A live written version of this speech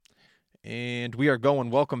And we are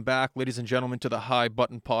going. Welcome back, ladies and gentlemen, to the High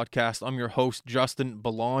Button Podcast. I'm your host, Justin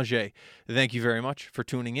Belanger. Thank you very much for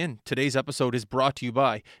tuning in. Today's episode is brought to you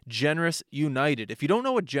by Generous United. If you don't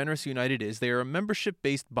know what Generous United is, they are a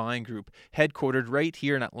membership-based buying group headquartered right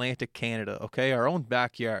here in Atlantic Canada, okay, our own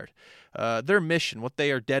backyard. Their mission, what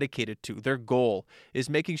they are dedicated to, their goal is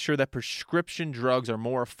making sure that prescription drugs are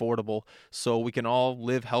more affordable so we can all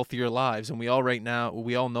live healthier lives. And we all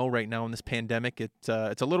know right now in this pandemic, it's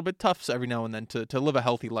a little bit tough every now and then to live a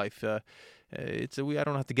healthy life. I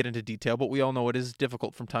don't have to get into detail, but we all know it is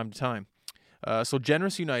difficult from time to time. So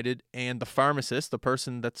Generous United and the pharmacist, the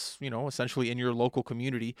person that's, essentially in your local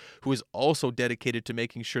community who is also dedicated to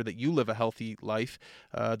making sure that you live a healthy life,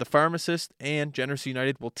 the pharmacist and Generous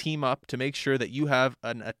United will team up to make sure that you have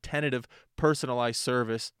an attentive, personalized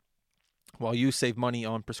service while you save money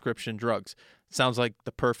on prescription drugs. Sounds like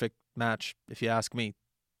the perfect match, if you ask me.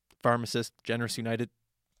 Pharmacist, Generous United,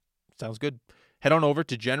 sounds good. Head on over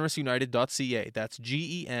to generousunited.ca. That's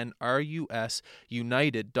GENRUS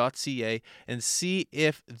United.ca and see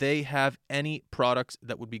if they have any products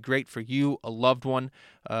that would be great for you, a loved one.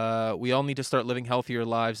 We all need to start living healthier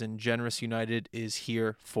lives, and Generous United is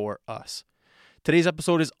here for us. Today's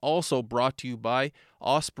episode is also brought to you by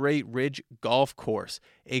Osprey Ridge Golf Course,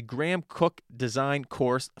 a Graham Cook design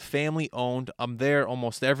course, family-owned. I'm there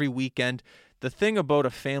almost every weekend. The thing about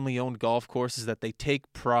a family-owned golf course is that they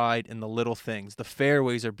take pride in the little things. The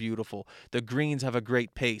fairways are beautiful. The greens have a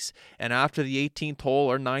great pace. And after the 18th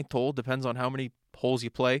hole or 9th hole, depends on how many holes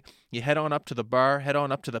you play, you head on up to the bar, head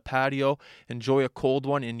on up to the patio, enjoy a cold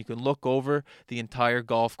one, and you can look over the entire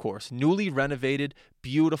golf course. Newly renovated,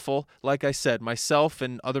 beautiful. Like I said, myself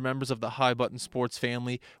and other members of the High Button Sports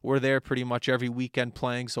family, we're there pretty much every weekend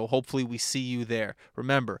playing, so hopefully we see you there.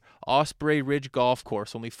 Remember, Osprey Ridge Golf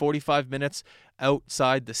Course, only 45 minutes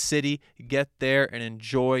outside the city. Get there and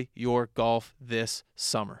enjoy your golf this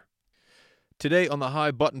summer. Today on the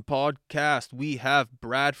High Button Podcast, we have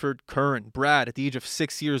Bradford Curren. Brad, at the age of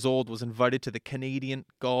 6 years old, was invited to the Canadian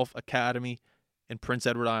Golf Academy in Prince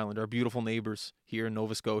Edward Island, our beautiful neighbors here in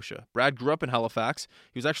Nova Scotia. Brad grew up in Halifax.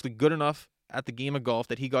 He was actually good enough at the game of golf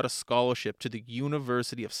that he got a scholarship to the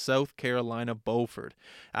University of South Carolina, Beaufort.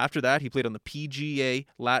 After that, he played on the PGA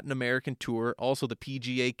Latin American Tour, also the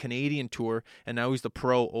PGA Canadian Tour, and now he's the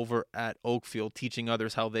pro over at Oakfield, teaching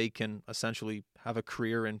others how they can essentially have a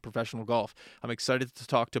career in professional golf. I'm excited to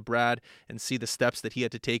talk to Brad and see the steps that he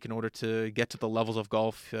had to take in order to get to the levels of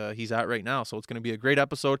golf he's at right now. So it's going to be a great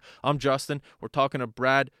episode. I'm Justin. We're talking to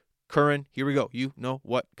Brad Curren. Here we go. You know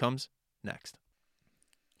what comes next.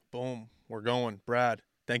 Boom. We're going. Brad,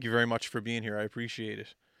 thank you very much for being here. I appreciate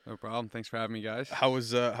it. No problem. Thanks for having me, guys. How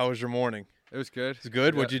was your morning? It was good. It's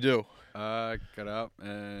good? What'd you do? Got up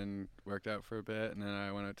and worked out for a bit, and then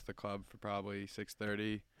I went out to the club for probably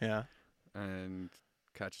 6:30. Yeah. And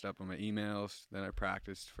catched up on my emails. Then I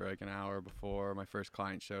practiced for like an hour before my first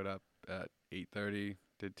client showed up at 8:30.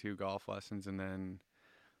 Did 2 golf lessons, and then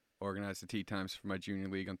organized the tee times for my junior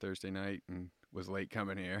league on Thursday night, and was late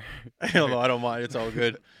coming here. I don't mind. It's all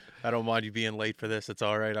good. I don't mind you being late for this. It's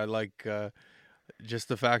all right. I like just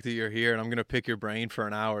the fact that you're here, and I'm gonna pick your brain for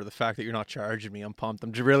an hour. The fact that you're not charging me, I'm pumped. I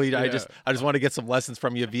just want to get some lessons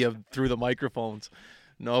from you through the microphones.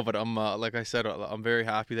 No, but I'm like I said, I'm very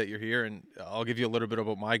happy that you're here, and I'll give you a little bit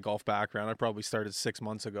about my golf background. I probably started 6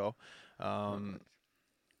 months ago.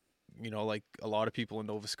 Like a lot of people in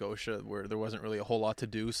Nova Scotia, where there wasn't really a whole lot to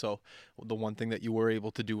do. So the one thing that you were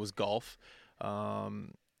able to do was golf. I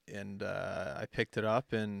picked it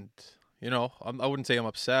up, and I wouldn't say I'm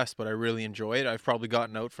obsessed, but I really enjoy it. I've probably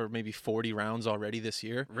gotten out for maybe 40 rounds already this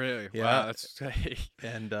year. Really? Yeah. Wow, that's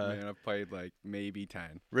and man, I've played like maybe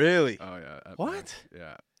 10. Really? Oh yeah. What?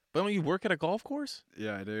 Yeah. But don't you work at a golf course?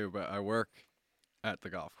 Yeah, I do, but I work at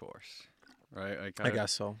the golf course, right? I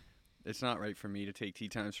guess so. It's not right for me to take tee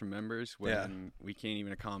times from members when we can't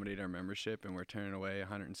even accommodate our membership, and we're turning away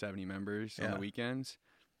 170 members on the weekends.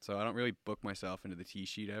 So I don't really book myself into the tee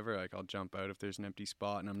sheet ever. Like, I'll jump out if there's an empty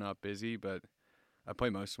spot and I'm not busy, but I play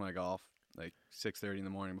most of my golf like 6:30 in the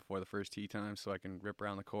morning before the first tee time, so I can rip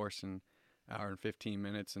around the course in an hour and 15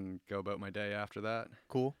 minutes and go about my day after that.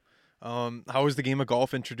 Cool. How was the game of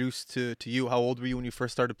golf introduced to you? How old were you when you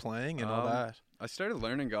first started playing and all that? I started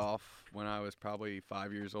learning golf when I was probably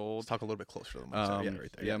 5 years old. Let's talk a little bit closer to the mic.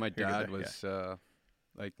 Right there. Yeah, my dad was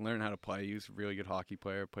like learning how to play. He was a really good hockey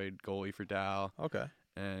player, played goalie for Dow. Okay.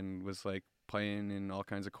 And was like playing in all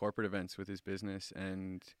kinds of corporate events with his business,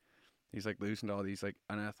 and he's like losing to all these like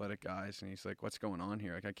unathletic guys, and he's like, what's going on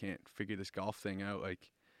here? Like, I can't figure this golf thing out.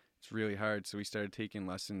 Like, it's really hard. So we started taking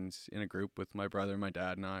lessons in a group with my brother, my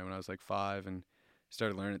dad, and I when I was like 5, and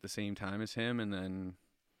started learning at the same time as him. And then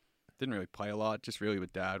didn't really play a lot, just really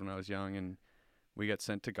with Dad when I was young. And we got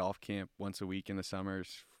sent to golf camp once a week in the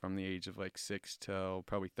summers from the age of like 6 till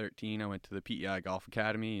probably 13. I went to the PEI Golf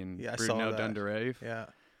Academy in Brudenell, Dunderave. Yeah.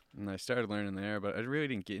 And I started learning there, but I really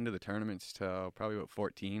didn't get into the tournaments till probably about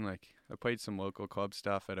 14. Like, I played some local club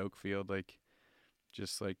stuff at Oakfield, like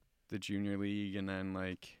just like the junior league and then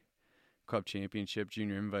like club championship,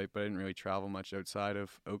 junior invite, but I didn't really travel much outside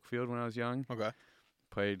of Oakfield when I was young. Okay.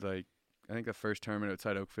 Played like, I think the first tournament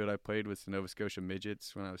outside Oakfield I played was the Nova Scotia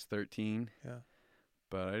Midgets when I was 13. Yeah.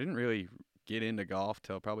 But I didn't really get into golf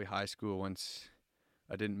till probably high school once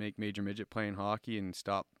I didn't make major midget playing hockey and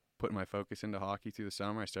stopped putting my focus into hockey through the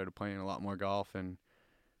summer. I started playing a lot more golf and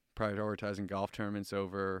prioritizing golf tournaments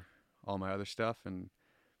over all my other stuff, and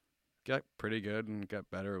got pretty good and got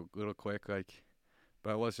better a little quick. Like,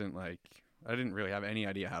 but I wasn't like, I didn't really have any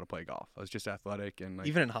idea how to play golf. I was just athletic and like,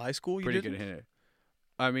 even in high school, you pretty didn't? good at it.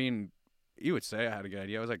 I mean, you would say I had a good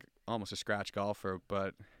idea. I was like almost a scratch golfer,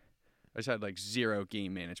 but I just had like zero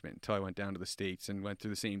game management until I went down to the States and went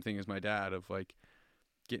through the same thing as my dad of like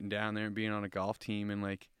getting down there and being on a golf team and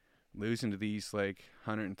like losing to these like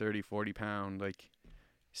 130, 40 pound, like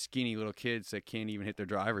skinny little kids that can't even hit their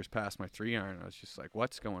drivers past my 3-iron. I was just like,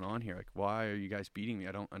 what's going on here? Like, why are you guys beating me?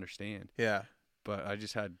 I don't understand. Yeah. But I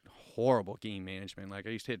just had horrible game management. Like,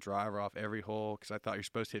 I used to hit driver off every hole because I thought you're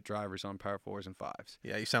supposed to hit drivers on par 4s and 5s.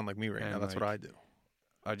 Yeah, you sound like me right now. That's like, what I do.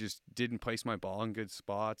 I just didn't place my ball in good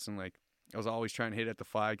spots, and like I was always trying to hit at the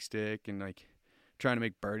flag stick and like trying to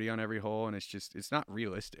make birdie on every hole, and it's not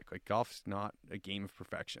realistic. Like, golf's not a game of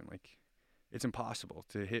perfection. Like, it's impossible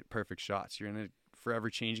to hit perfect shots. You're in a forever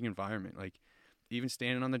changing environment. Like, even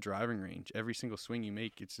standing on the driving range, every single swing you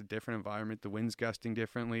make, it's a different environment. The wind's gusting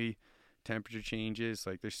differently, temperature changes.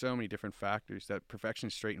 Like, there's so many different factors that perfection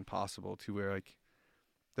is straight impossible, to where like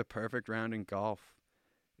the perfect round in golf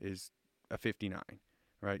is a 59,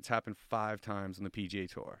 right? It's happened 5 times on the PGA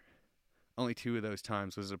Tour. Only 2 of those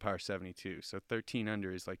times was a par 72. So 13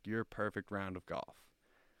 under is like your perfect round of golf.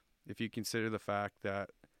 If you consider the fact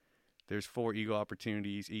that there's 4 eagle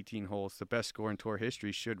opportunities, 18 holes, the best score in tour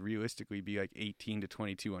history should realistically be like 18 to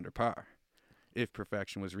 22 under par if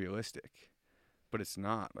perfection was realistic. But it's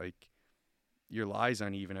not. Like, your lie's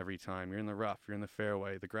uneven every time. You're in the rough, you're in the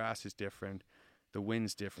fairway, the grass is different, the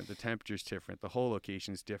wind's different, the temperature's different, the hole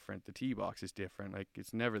location's different, the tee box is different. Like,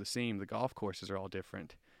 it's never the same. The golf courses are all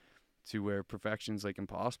different, to where perfection's like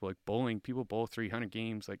impossible. Like, bowling, people bowl 300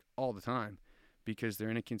 games like all the time because they're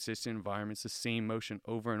in a consistent environment. It's the same motion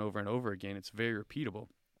over and over and over again. It's very repeatable.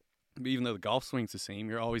 But even though the golf swing's the same,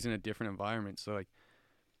 you're always in a different environment. So like,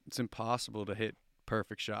 it's impossible to hit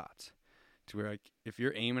perfect shots, to where like if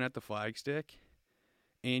you're aiming at the flag stick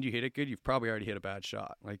and you hit it good, you've probably already hit a bad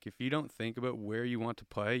shot. Like, if you don't think about where you want to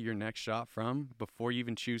play your next shot from before you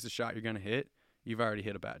even choose the shot you're going to hit, you've already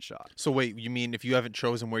hit a bad shot. So wait, you mean if you haven't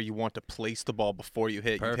chosen where you want to place the ball before you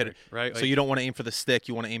hit, Perfect, you've hit it, right? So Like, you don't want to aim for the stick,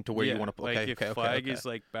 you want to aim to where you want to play. Like, if flag is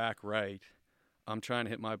like back right, I'm trying to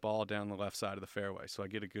hit my ball down the left side of the fairway, so I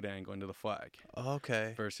get a good angle into the flag.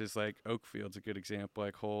 Okay. Versus like Oakfield's a good example.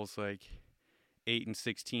 Like, holes like 8 and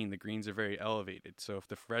 16, the greens are very elevated. So if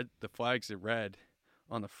the flags are red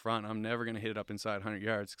on the front, I'm never going to hit it up inside 100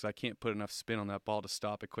 yards because I can't put enough spin on that ball to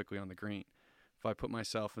stop it quickly on the green. If I put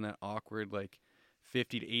myself in that awkward like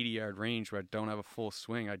 50 to 80 yard range where I don't have a full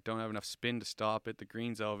swing, I don't have enough spin to stop it. The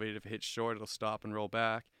green's elevated. If it hits short, it'll stop and roll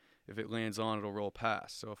back. If it lands on, it'll roll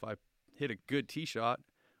past. So if I hit a good tee shot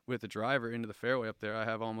with the driver into the fairway up there, I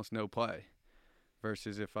have almost no play.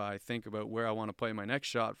 Versus if I think about where I want to play my next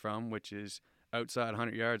shot from, which is outside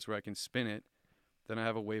 100 yards where I can spin it, then I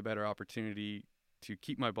have a way better opportunity to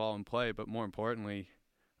keep my ball in play. But more importantly,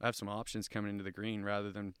 I have some options coming into the green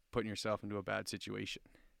rather than putting yourself into a bad situation.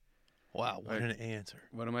 Wow, what Like, an answer.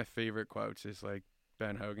 One of my favorite quotes is like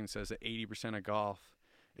Ben Hogan says that 80% of golf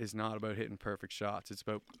is not about hitting perfect shots. It's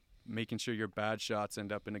about making sure your bad shots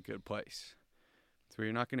end up in a good place. So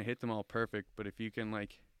you're not going to hit them all perfect, but if you can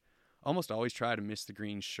like almost always try to miss the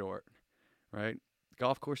greens short, right?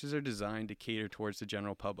 Golf courses are designed to cater towards the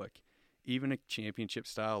general public. Even a championship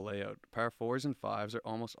style layout, par 4s and 5s are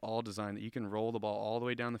almost all designed that you can roll the ball all the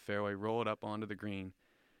way down the fairway, roll it up onto the green.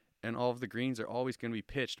 And all of the greens are always going to be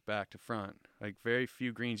pitched back to front. Like, very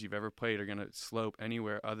few greens you've ever played are going to slope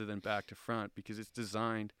anywhere other than back to front because it's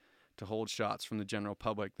designed to hold shots from the general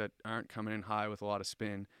public that aren't coming in high with a lot of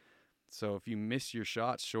spin. So if you miss your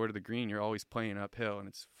shots short of the green, you're always playing uphill, and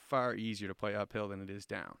it's far easier to play uphill than it is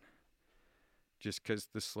down. Just because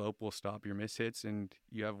the slope will stop your mishits and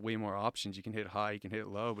you have way more options. You can hit high, you can hit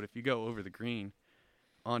low, but if you go over the green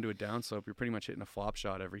onto a downslope, you're pretty much hitting a flop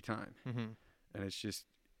shot every time. Mm-hmm. And it's just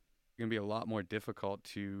going to be a lot more difficult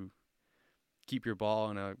to keep your ball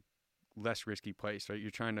in a less risky place, right?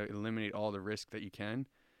 You're trying to eliminate all the risk that you can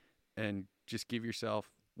and just give yourself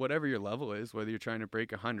whatever your level is, whether you're trying to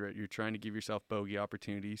break 100, you're trying to give yourself bogey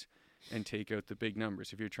opportunities and take out the big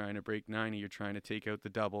numbers. If you're trying to break 90, you're trying to take out the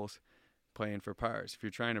doubles, playing for pars. If you're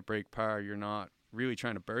trying to break par, you're not really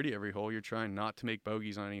trying to birdie every hole. You're trying not to make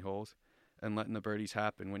bogeys on any holes and letting the birdies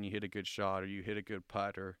happen when you hit a good shot or you hit a good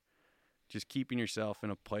putt, or just keeping yourself in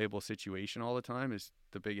a playable situation all the time is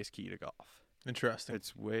the biggest key to golf. Interesting.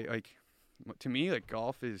 It's way, like, to me, like,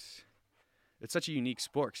 golf is, it's such a unique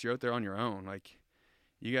sport because you're out there on your own. Like,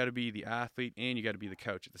 you got to be the athlete and you got to be the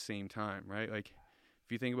coach at the same time, right? Like,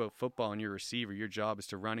 if you think about football and you're a receiver, your job is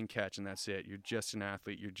to run and catch, and that's it. You're just an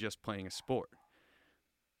athlete. You're just playing a sport.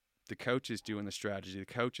 The coach is doing the strategy. The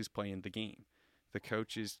coach is playing the game. The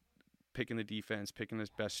coach is picking the defense, picking the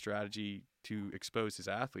best strategy to expose his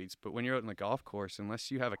athletes. But when you're out on the golf course,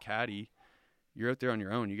 unless you have a caddy, you're out there on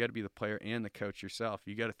your own. You got to be the player and the coach yourself.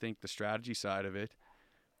 You got to think the strategy side of it,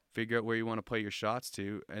 figure out where you want to play your shots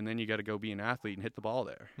to, and then you got to go be an athlete and hit the ball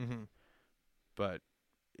there. Mm-hmm. But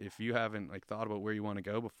if you haven't like thought about where you want to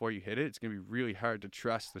go before you hit it, it's going to be really hard to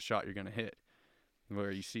trust the shot you're going to hit.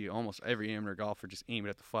 Where you see almost every amateur golfer just aim it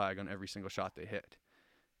at the flag on every single shot they hit,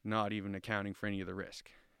 not even accounting for any of the risk.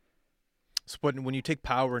 So when you take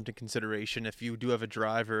power into consideration, if you do have a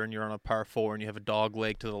driver and you're on a par 4 and you have a dog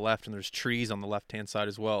leg to the left and there's trees on the left-hand side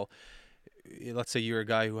as well, let's say you're a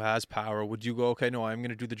guy who has power, would you go, okay, no, I'm going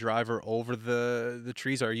to do the driver over the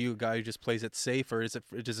trees? Are you a guy who just plays it safe, or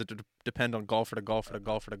does it depend on golfer to golfer to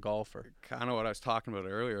golfer to golfer? Kind of what I was talking about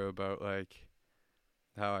earlier about, like,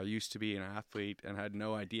 how I used to be an athlete and had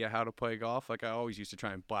no idea how to play golf. Like, I always used to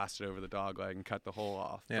try and blast it over the dog leg and cut the hole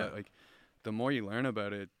off. Yeah. But, like, the more you learn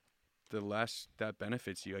about it, the less that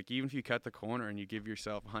benefits you. Like, even if you cut the corner and you give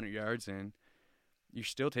yourself 100 yards in, you're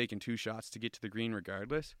still taking 2 shots to get to the green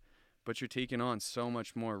regardless, but you're taking on so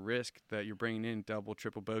much more risk that you're bringing in double,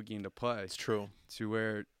 triple bogey into play. It's true. To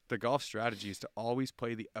where the golf strategy is to always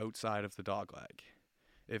play the outside of the dog leg.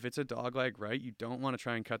 If it's a dog leg right, you don't want to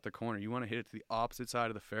try and cut the corner. You want to hit it to the opposite side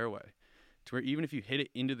of the fairway, to where even if you hit it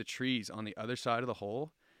into the trees on the other side of the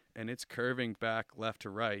hole and it's curving back left to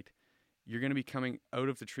right, you're going to be coming out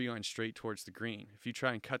of the tree line straight towards the green. If you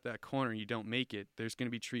try and cut that corner and you don't make it, there's going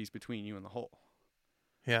to be trees between you and the hole.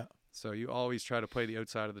 Yeah. So you always try to play the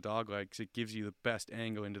outside of the dog leg because it gives you the best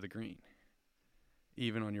angle into the green,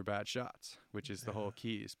 even on your bad shots, which is the whole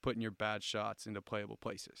key, is putting your bad shots into playable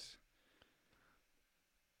places.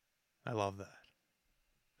 I love that.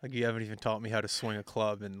 Like, you haven't even taught me how to swing a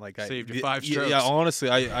club, and like saved you 5 strokes. Yeah, honestly,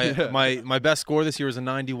 my best score this year was a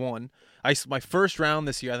 91. My first round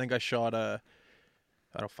this year, I think I shot it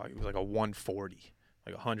was like a 140,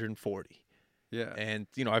 like 140. Yeah. And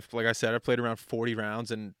like I said, I played around 40 rounds,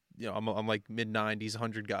 and I'm like mid 90s,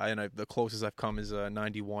 100 guy, and the closest I've come is a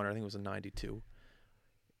 91. Or I think it was a 92.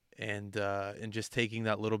 And just taking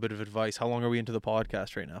that little bit of advice. How long are we into the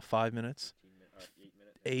podcast right now? 5 minutes.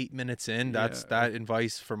 8 minutes in, that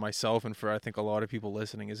advice for myself and for I think a lot of people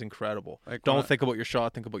listening is incredible. Like, don't think about your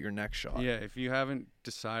shot, think about your next shot. Yeah, if you haven't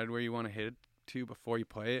decided where you want to hit it to before you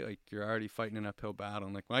play it, like, you're already fighting an uphill battle.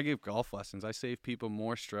 And like, when I give golf lessons, I save people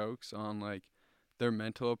more strokes on like their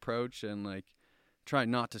mental approach and like try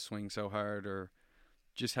not to swing so hard or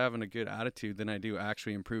just having a good attitude than I do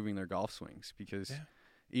actually improving their golf swings. Because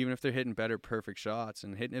even if they're hitting better perfect shots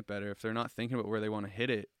and hitting it better, if they're not thinking about where they want to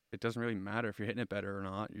hit it, it doesn't really matter if you're hitting it better or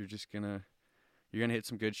not. You're gonna hit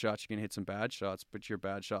some good shots, you're gonna hit some bad shots, but your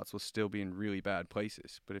bad shots will still be in really bad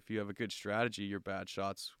places. But if you have a good strategy, your bad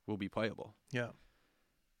shots will be playable. Yeah.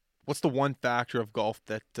 What's the one factor of golf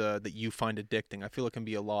that you find addicting? I feel it can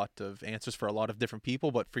be a lot of answers for a lot of different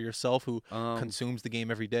people, but for yourself who consumes the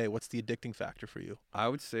game every day, what's the addicting factor for you? I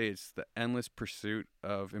would say it's the endless pursuit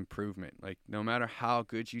of improvement. Like, no matter how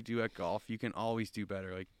good you do at golf, you can always do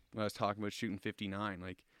better. Like, when I was talking about shooting 59,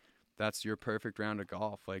 like, that's your perfect round of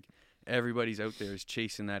golf. Like, everybody's out there is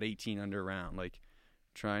chasing that 18 under round, like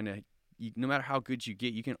trying to, no matter how good you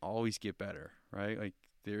get, you can always get better, right? Like,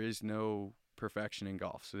 there is no perfection in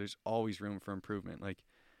golf, so there's always room for improvement. Like,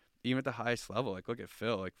 even at the highest level, like, look at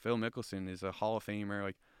Phil. Like, Phil Mickelson is a Hall of Famer,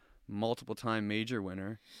 like, multiple time major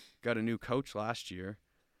winner, got a new coach last year,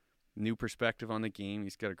 new perspective on the game.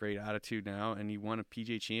 He's got a great attitude now, and he won a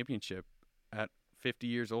PGA championship at 50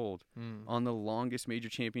 years old on the longest major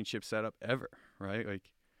championship setup ever, right?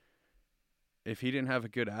 Like, if he didn't have a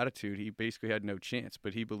good attitude, he basically had no chance,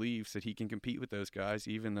 but he believes that he can compete with those guys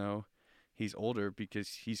even though he's older, because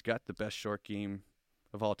he's got the best short game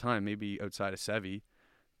of all time, maybe outside of Seve,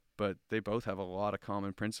 but they both have a lot of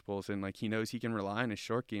common principles, and like, he knows he can rely on his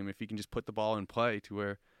short game if he can just put the ball in play to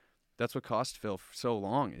where that's what cost Phil for so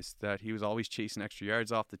long, is that he was always chasing extra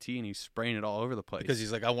yards off the tee and he's spraying it all over the place. Because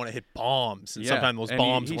he's like, I want to hit bombs. And sometimes those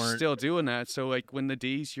bombs he's weren't. still doing that. So, like, when the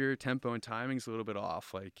days your tempo and timing's a little bit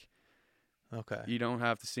off, like, you don't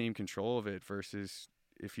have the same control of it versus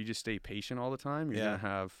if you just stay patient all the time, you're going to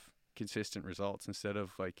have consistent results instead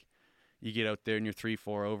of, like, you get out there and you're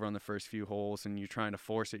 3-4 over on the first few holes and you're trying to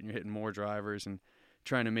force it and you're hitting more drivers and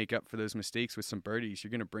trying to make up for those mistakes with some birdies. You're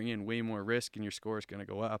going to bring in way more risk and your score is going to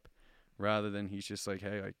go up, rather than he's just like,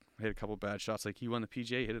 hey, I hit a couple bad shots. Like, he won the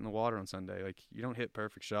PGA, hit it in the water on Sunday. Like, you don't hit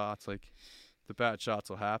perfect shots. Like, the bad shots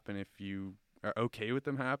will happen. If you are okay with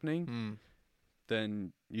them happening,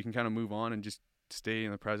 then you can kind of move on and just stay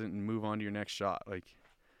in the present and move on to your next shot. Like,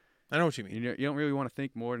 I know what you mean. You don't really want to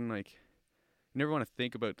think more than, like, you never want to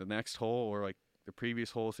think about the next hole or, like, the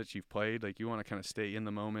previous holes that you've played. Like, you want to kind of stay in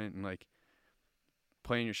the moment and, like,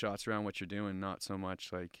 playing your shots around what you're doing, not so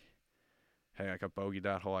much like, hey, I got bogeyed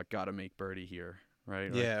that hole, I got to make birdie here,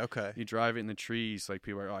 right? Like, okay. You drive it in the trees, like,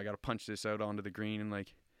 people are, I got to punch this out onto the green and,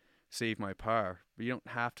 like, save my par. But you don't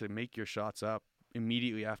have to make your shots up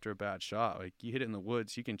immediately after a bad shot. Like, you hit it in the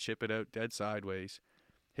woods, you can chip it out dead sideways,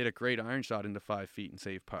 hit a great iron shot into 5 feet and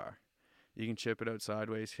save par. You can chip it out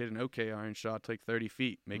sideways, hit an okay iron shot, take 30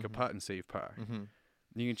 feet, make a putt and save par.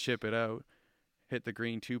 You can chip it out, hit the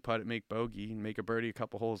green 2-putt it, make bogey, and make a birdie a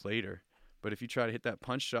couple holes later. But if you try to hit that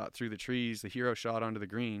punch shot through the trees, the hero shot onto the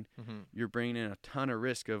green, you're bringing in a ton of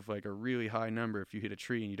risk of, like, a really high number if you hit a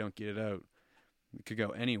tree and you don't get it out. It could go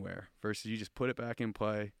anywhere, versus you just put it back in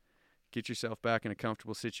play, get yourself back in a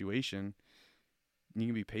comfortable situation. You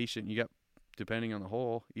can be patient. You got, depending on the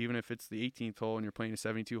hole, even if it's the 18th hole and you're playing a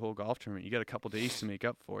 72-hole golf tournament, you got a couple days to make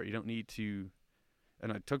up for it. You don't need to.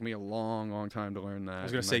 And it took me a long, long time to learn that. I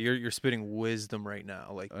was going to say, you're spitting wisdom right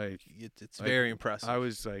now. Like it's very impressive. I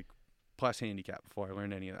was, like, plus handicap before I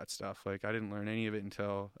learned any of that stuff. Like, I didn't learn any of it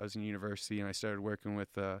until I was in university and I started working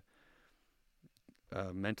with a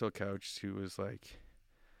mental coach who was, like,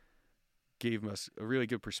 gave us a really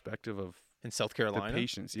good perspective of in South Carolina? The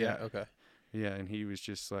patience. Yeah, okay. Yeah, and he was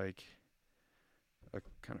just, like, I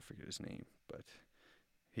kind of forget his name, but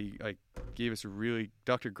he, like, gave us a really,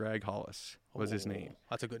 Dr. Greg Hollis was his name.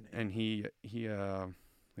 That's a good name. And he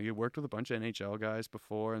had worked with a bunch of NHL guys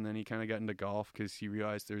before, and then he kind of got into golf because he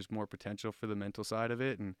realized there's more potential for the mental side of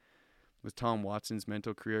it, and was Tom Watson's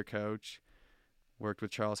mental career coach. Worked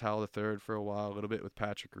with Charles Howell III for a while, a little bit with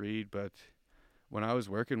Patrick Reed, but when I was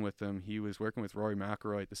working with him, he was working with Rory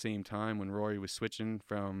McIlroy at the same time when Rory was switching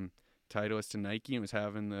from Titleist to Nike and was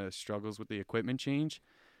having the struggles with the equipment change.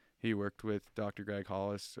 He worked with Dr. Greg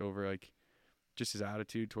Hollis over, like, just his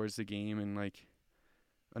attitude towards the game and, like,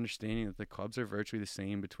 understanding that the clubs are virtually the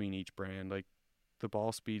same between each brand. Like, the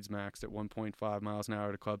ball speed's maxed at 1.5 miles an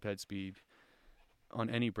hour to club head speed on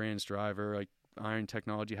any brand's driver. Like, iron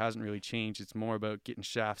technology hasn't really changed. It's more about getting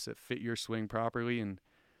shafts that fit your swing properly and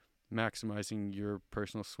maximizing your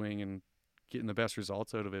personal swing and getting the best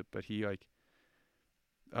results out of it. But he, like,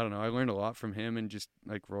 I don't know, I learned a lot from him and just,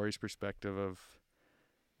 like, Rory's perspective of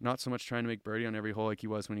not so much trying to make birdie on every hole like he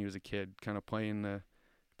was when he was a kid, kind of playing the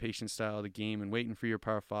patient style of the game and waiting for your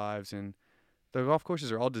par fives. And the golf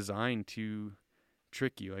courses are all designed to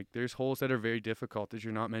trick you. Like, there's holes that are very difficult that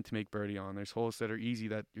you're not meant to make birdie on. There's holes that are easy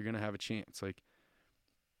that you're going to have a chance. Like,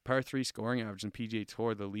 par 3 scoring average in PGA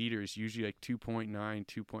Tour, the leader is usually like 2.9,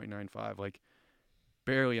 2.95, like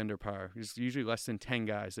barely under par. There's usually less than 10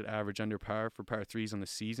 guys that average under par for par 3s on the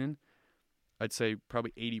season. I'd say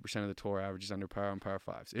probably 80% of the tour averages under par on par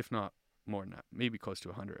 5s, if not more than that, maybe close to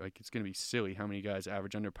 100. Like, it's going to be silly how many guys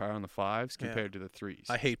average under par on the 5s compared to the 3s.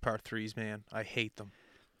 I hate par 3s, man. I hate them.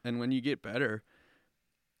 And when you get better,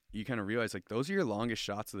 you kind of realize, like, those are your longest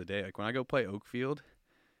shots of the day. Like, when I go play Oakfield,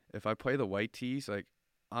 if I play the white tees, like,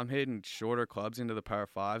 I'm hitting shorter clubs into the par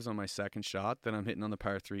 5s on my second shot than I'm hitting on the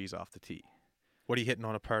par 3s off the tee. What are you hitting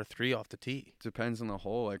on a par 3 off the tee? Depends on the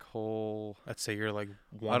hole. Like, hole, let's say you're like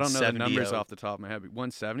 170. I don't know the numbers off the top of my head, but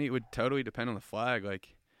 170, it would totally depend on the flag.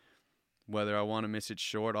 Like, whether I want to miss it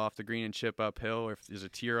short off the green and chip uphill, or if there's a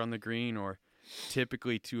tier on the green, or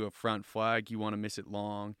typically to a front flag, you want to miss it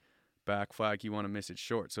long. Back flag, you want to miss it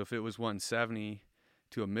short. So if it was 170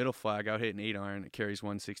 to a middle flag, I would hit an 8-iron that carries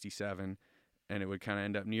 167, and it would kind of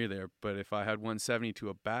end up near there. But if I had 170 to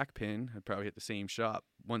a back pin, I'd probably hit the same shot.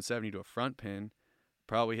 170 to a front pin,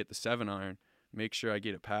 probably hit the 7-iron, make sure I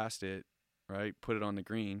get it past it, right, put it on the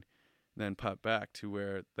green, then putt back to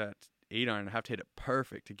where that 8-iron, I have to hit it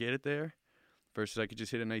perfect to get it there, versus I could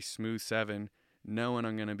just hit a nice smooth 7, knowing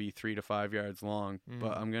I'm going to be 3 to 5 yards long,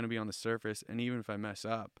 but I'm going to be on the surface, and even if I mess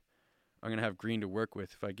up, I'm going to have green to work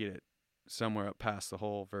with if I get it somewhere up past the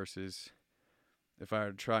hole, versus if I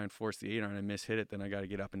were to try and force the 8-iron and miss hit it, then I got to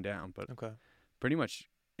get up and down. But Okay. pretty much,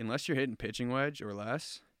 unless you're hitting pitching wedge or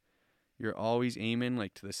less, you're always aiming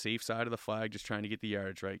like to the safe side of the flag, just trying to get the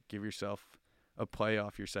yardage right. Give yourself a play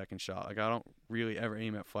off your second shot. Like, I don't really ever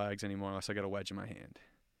aim at flags anymore unless I got a wedge in my hand.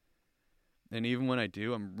 And even when I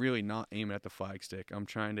do, I'm really not aiming at the flag stick. I'm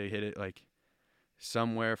trying to hit it like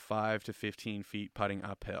somewhere 5 to 15 feet putting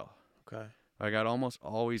uphill. Okay. Like, I'd almost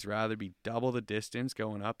always rather be double the distance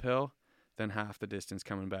going uphill than half the distance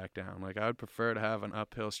coming back down. Like, I would prefer to have an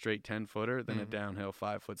uphill straight 10-footer than a downhill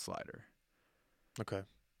 5-foot slider. Okay.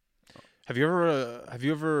 Have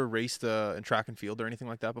you ever raced in track and field or anything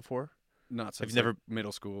like that before? Not since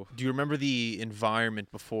middle school. Do you remember the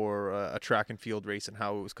environment before a track and field race and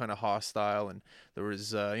how it was kind of hostile, and there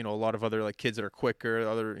was a lot of other like kids that are quicker,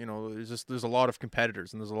 there's a lot of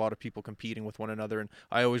competitors and there's a lot of people competing with one another, and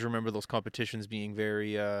I always remember those competitions being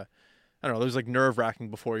very I don't know, it was like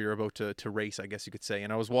nerve-wracking before you're about to race, I guess you could say.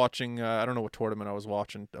 And I was watching, I don't know what tournament I was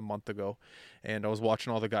watching a month ago, and I was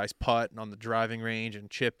watching all the guys putt on the driving range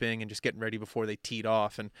and chipping and just getting ready before they teed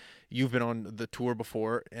off. And you've been on the tour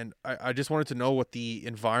before, and I just wanted to know what the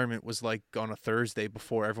environment was like on a Thursday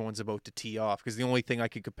before everyone's about to tee off, because the only thing I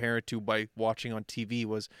could compare it to by watching on TV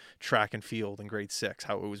was track and field in grade 6,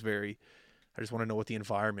 how it was very, I just want to know what the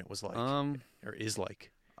environment was like, or is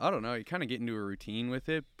like. I don't know. You kind of get into a routine with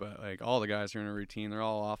it, but like all the guys are in a routine. They're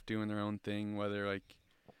all off doing their own thing, whether like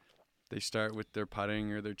they start with their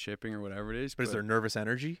putting or their chipping or whatever it is. But is there nervous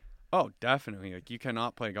energy? Oh, definitely. Like, you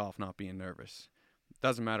cannot play golf not being nervous. It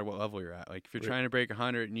doesn't matter what level you're at. Like, if you're trying to break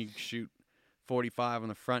 100 and you shoot 45 on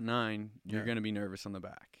the front 9, you're going to be nervous on the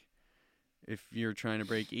back. If you're trying to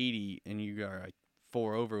break 80 and you are like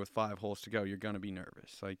 4 over with 5 holes to go, you're going to be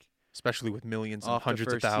nervous. Like, especially with millions and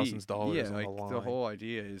hundreds of thousands of dollars on like the line. The whole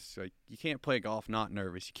idea is like, you can't play golf not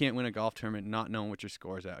nervous. You can't win a golf tournament not knowing what your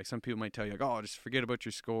score's at. Like, some people might tell you like, oh, just forget about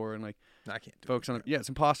your score, and like, I can't focus on it. Yeah, it's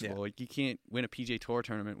impossible. Like, you can't win a PGA Tour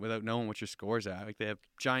tournament without knowing what your score's at. Like, they have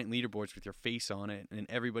giant leaderboards with your face on it and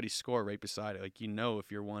everybody's score right beside it. Like, you know if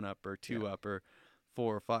you're 1 up or 2 up or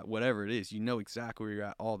 4 or 5, whatever it is, you know exactly where you're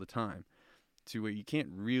at all the time. To where you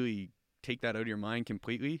can't really take that out of your mind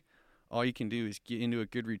completely. All you can do is get into a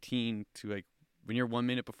good routine to, like, when you're 1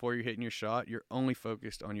 minute before you're hitting your shot, you're only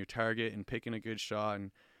focused on your target and picking a good shot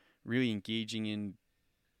and really engaging in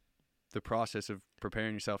the process of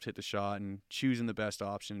preparing yourself to hit the shot and choosing the best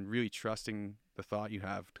option, really trusting the thought you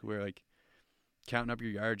have, to where, like, counting up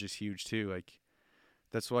your yardage is huge too. Like,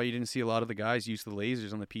 that's why you didn't see a lot of the guys use the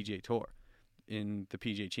lasers on the PGA Tour in the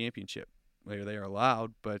PGA Championship. Like, they are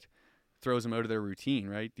allowed, but throws them out of their routine,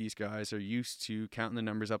 right? These guys are used to counting the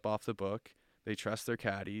numbers up off the book. They trust their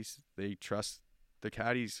caddies. They trust the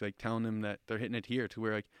caddies, like, telling them that they're hitting it here, to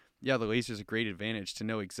where, like, yeah, the laser is a great advantage to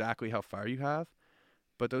know exactly how far you have.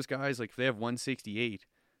 But those guys, like, if they have 168,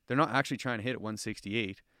 they're not actually trying to hit at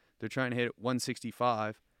 168. They're trying to hit at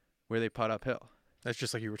 165 where they putt uphill. That's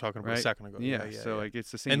just like you were talking about a second ago. Yeah. So like,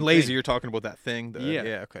 it's the same and laser, thing. you're talking about that thing.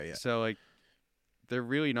 Okay, yeah. So, like, they're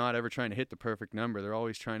really not ever trying to hit the perfect number. They're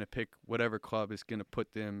always trying to pick whatever club is going to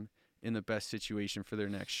put them in the best situation for their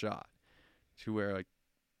next shot, to where, like,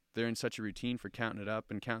 they're in such a routine for counting it up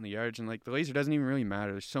and counting the yardage. And, like, the laser doesn't even really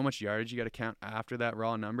matter. There's so much yardage you got to count after that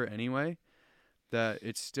raw number anyway, that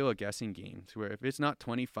it's still a guessing game, to where if it's not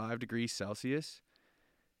 25 degrees Celsius,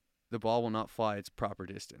 the ball will not fly its proper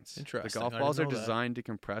distance. Interesting. The golf balls are designed to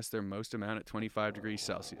compress their most amount at 25 degrees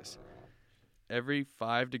Celsius. Every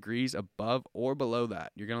 5 degrees above or below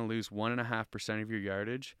that, you're going to lose 1.5% of your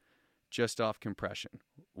yardage just off compression.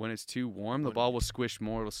 When it's too warm, the ball will squish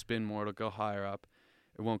more, it'll spin more, it'll go higher up.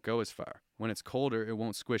 It won't go as far. When it's colder, it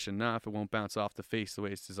won't squish enough. It won't bounce off the face the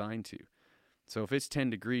way it's designed to. So if it's 10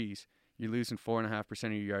 degrees, you're losing 4.5%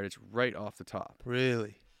 of your yardage right off the top.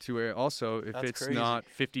 Really? To where also, if That's it's crazy. not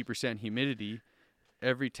 50% humidity,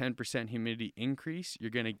 every 10% humidity increase, you're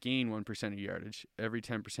going to gain 1% of your yardage. Every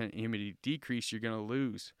 10% humidity decrease, you're going to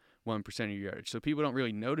lose 1% of your yardage. So people don't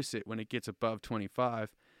really notice it when it gets above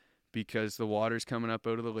 25, because the water's coming up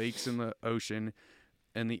out of the lakes and the ocean,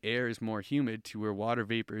 and the air is more humid, to where water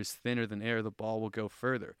vapor is thinner than air, the ball will go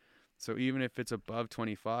further. So even if it's above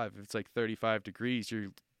 25, if it's like 35 degrees, you're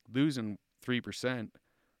losing 3%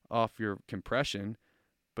 off your compression,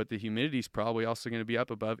 but the humidity is probably also going to be up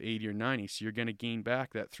above 80 or 90. So you're going to gain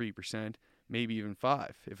back that 3%, maybe even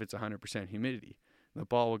 5% if it's 100% humidity. The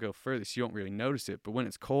ball will go further, so you don't really notice it. But when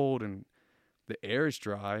it's cold and the air is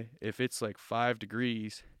dry, if it's like 5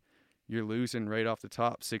 degrees, you're losing right off the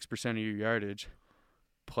top 6% of your yardage.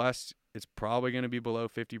 Plus, it's probably going to be below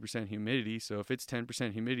 50% humidity. So if it's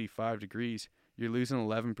 10% humidity, 5 degrees, you're losing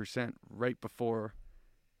 11% right before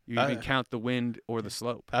You even count the wind or the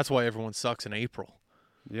slope. That's why everyone sucks in April.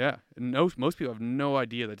 Yeah. Most people have no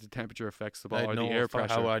idea that the temperature affects the ball or the air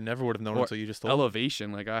pressure. I never would have known until you just told me.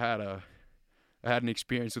 Elevation. Like I had an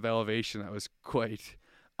experience with elevation that was quite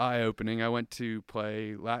eye-opening. I went to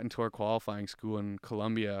play Latin Tour qualifying school in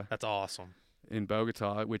Colombia. That's awesome. In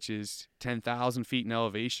Bogota, which is 10,000 feet in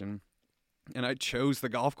elevation. And I chose the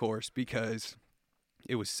golf course because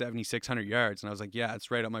it was 7,600 yards. And I was like, yeah, it's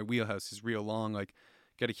right up my wheelhouse. It's real long. Like,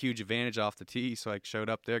 got a huge advantage off the tee. So I showed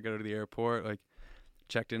up there, go to the airport, like,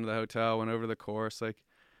 checked into the hotel, went over to the course, like,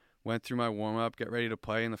 went through my warm-up, get ready to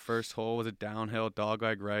play. And the first hole was a downhill,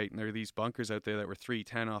 dogleg right. And there were these bunkers out there that were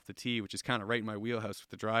 310 off the tee, which is kind of right in my wheelhouse with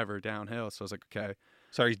the driver downhill. So I was like, okay.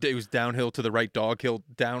 Sorry, it was downhill to the right, doghill,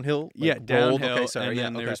 downhill? Like yeah, downhill. Okay, sorry.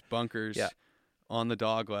 And then there's bunkers on the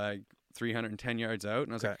dogleg 310 yards out.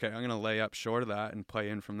 And I was like, okay, I'm going to lay up short of that and play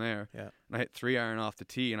in from there. Yeah. And I hit 3-iron off the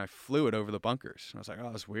tee, and I flew it over the bunkers. And I was like,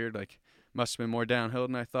 oh, that's weird. Like, must have been more downhill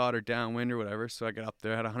than I thought or downwind or whatever. So I got up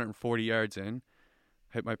there, had 140 yards in,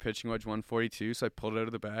 hit my pitching wedge 142. So I pulled it out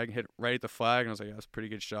of the bag, hit it right at the flag, and I was like, yeah, that's a pretty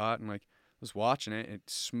good shot. And, like, I was watching it, and it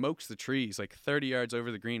smokes the trees, like 30 yards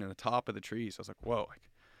over the green on the top of the trees. I was like, whoa, like,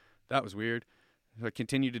 that was weird. I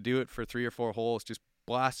continued to do it for 3 or 4 holes, just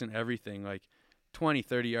blasting everything, like 20,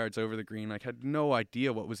 30 yards over the green. Like, had no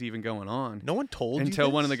idea what was even going on. No one told you until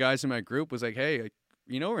this? One of the guys in my group was like, hey, like,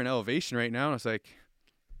 we're in elevation right now. And I was like,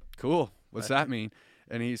 cool. What's that mean?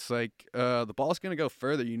 And he's like, the ball's going to go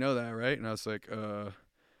further. You know that, right? And I was like,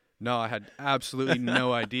 no, I had absolutely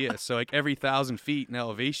no idea. So, like, every 1,000 feet in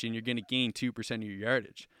elevation, you're going to gain 2% of your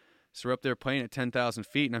yardage. So we're up there playing at 10,000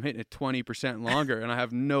 feet, and I'm hitting it 20% longer, and I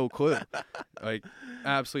have no clue. Like,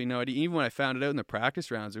 absolutely no idea. Even when I found it out in the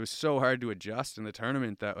practice rounds, it was so hard to adjust in the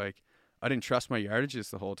tournament that, like, I didn't trust my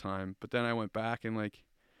yardages the whole time. But then I went back and, like,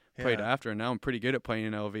 played after, and now I'm pretty good at playing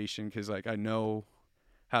in elevation because, like, I know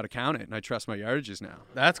how to count it, and I trust my yardages now.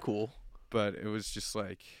 That's cool. But it was just,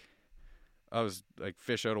 like, I was, like,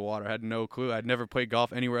 fish out of water. I had no clue. I'd never played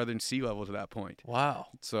golf anywhere other than sea level to that point. Wow.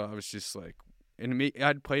 So I was just, like... And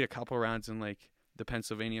I'd played a couple rounds in, like, the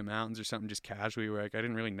Pennsylvania mountains or something just casually where, like, I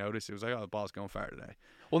didn't really notice. It was like, oh, the ball's going far today.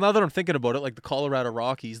 Well, now that I'm thinking about it, like the Colorado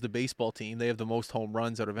Rockies, the baseball team, they have the most home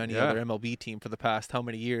runs out of any other MLB team for the past how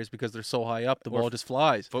many years because they're so high up, the ball just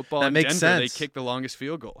flies. Football in Denver, they kick the longest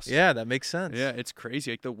field goals. Yeah, that makes sense. Yeah, it's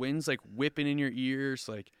crazy. Like, the wind's, like, whipping in your ears.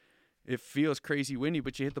 Like, it feels crazy windy,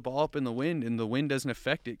 but you hit the ball up in the wind, and the wind doesn't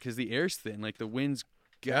affect it because the air's thin. Like, the wind's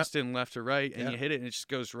gusting left to right, and you hit it, and it just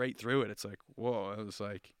goes right through it. It's like, whoa, it was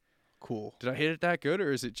like, cool. Did I hit it that good,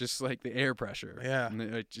 or is it just like the air pressure? Yeah. And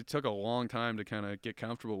it took a long time to kind of get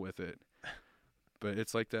comfortable with it. But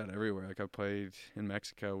it's like that everywhere. Like, I played in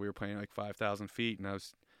Mexico. We were playing like 5,000 feet, and I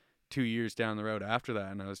was 2 years down the road after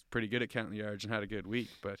that, and I was pretty good at counting the yards and had a good week.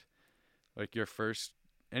 But, like,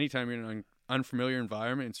 anytime you're in an unfamiliar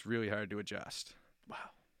environment, it's really hard to adjust. Wow.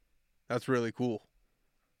 That's really cool.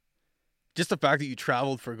 Just the fact that you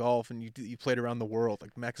traveled for golf and you played around the world,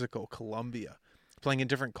 like Mexico, Colombia, playing in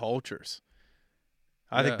different cultures.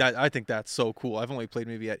 I think that's so cool. I've only played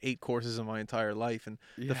maybe at 8 courses in my entire life, and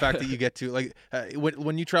the fact that you get to, like,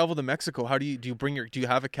 when you travel to Mexico, how do you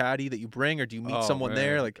have a caddy that you bring, or do you meet someone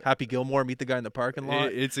there, like Happy Gilmore, meet the guy in the parking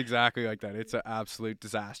lot? It's exactly like that. It's an absolute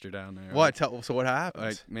disaster down there. What? So what happened?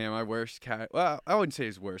 Like, man, my worst caddy. Well, I wouldn't say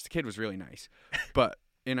his worst. The kid was really nice, but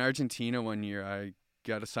in Argentina one year, I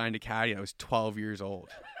got assigned a caddy. I was 12 years old.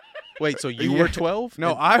 Wait, so you were 12?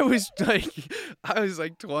 No, I was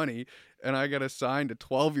like 20, and I got assigned a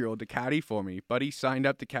 12-year-old to caddy for me. Buddy signed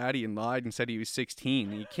up to caddy and lied and said he was 16.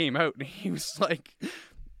 And he came out and he was like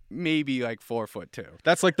maybe like 4'2".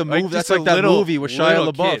 That's like the movie. That's like that movie with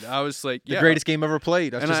Shia LaBeouf. Kid. I was like, the greatest game ever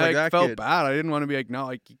played. That's just like that kid. And I felt bad. I didn't want to be like, no,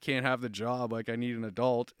 like, you can't have the job. Like, I need an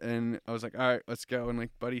adult. And I was like, all right, let's go. And like,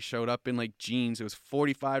 buddy showed up in like jeans. It was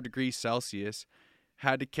 45 degrees Celsius.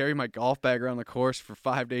 Had to carry my golf bag around the course for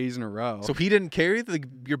 5 days in a row. So he didn't carry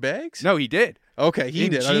your bags? No, he did. Okay, he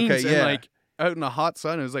did. Jeans, okay, yeah. And like out in the hot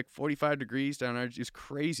sun, it was like 45 degrees down there. It was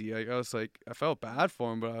crazy. Like, I was like, I felt bad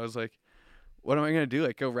for him, but I was like, what am I gonna do?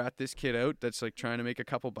 Like, go rat this kid out that's like trying to make a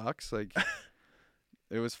couple bucks? Like,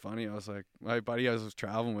 it was funny. I was like, my buddy I was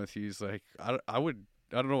traveling with, he's like, I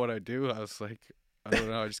don't know what I'd do. I was like, I don't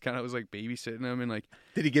know. I just kind of was like babysitting him, and like,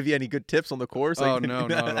 did he give you any good tips on the course? Oh, no,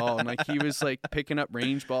 not at all. And like, he was like picking up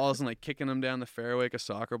range balls and like kicking them down the fairway like a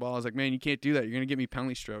soccer ball. I was like, man, you can't do that. You're gonna get me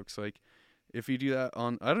penalty strokes. Like, if you do that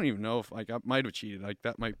on, I don't even know if, like, I might have cheated. Like,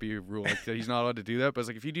 that might be a rule. Like, that he's not allowed to do that. But it's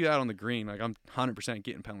like, if you do that on the green, like, I'm 100%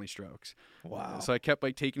 getting penalty strokes. Wow. So I kept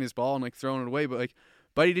like taking his ball and like throwing it away, but like,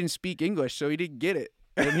 buddy didn't speak English, so he didn't get it.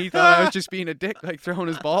 And he thought I was just being a dick, like throwing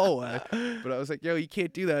his ball away. But I was like, yo, you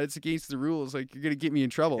can't do that. It's against the rules. Like, you're going to get me in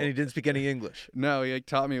trouble. And he didn't speak any English. No, he like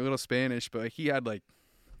taught me a little Spanish, but he had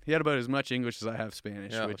about as much English as I have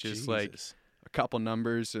Spanish, which is like a couple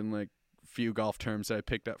numbers and like a few golf terms that I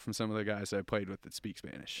picked up from some of the guys I played with that speak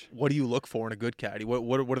Spanish. What do you look for in a good caddy?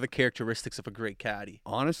 What are the characteristics of a great caddy?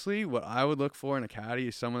 Honestly, what I would look for in a caddy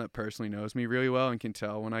is someone that personally knows me really well and can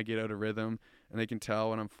tell when I get out of rhythm, and they can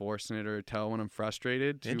tell when I'm forcing it or tell when I'm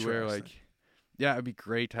frustrated. To where it'd be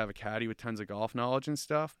great to have a caddy with tons of golf knowledge and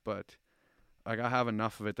stuff, but like I have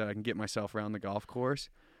enough of it that I can get myself around the golf course,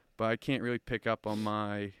 but I can't really pick up on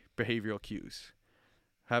my behavioral cues.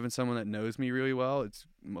 Having someone that knows me really well, it's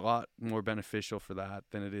a lot more beneficial for that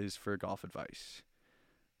than it is for golf advice.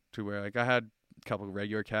 To where like I had a couple of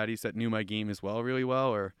regular caddies that knew my game as well really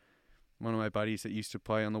well, or one of my buddies that used to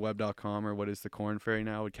play on the web.com or what is the Corn Ferry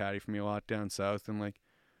now would caddy for me a lot down south, and like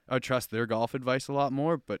I would trust their golf advice a lot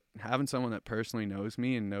more. But having someone that personally knows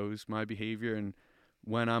me and knows my behavior and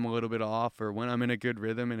when I'm a little bit off or when I'm in a good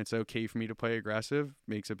rhythm and it's okay for me to play aggressive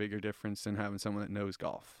makes a bigger difference than having someone that knows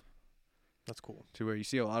golf. That's cool. To where you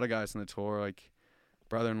see a lot of guys on the tour, like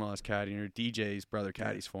brother-in-law's caddying or DJ's brother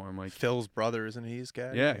caddies for him. Like Phil's brother, isn't he? His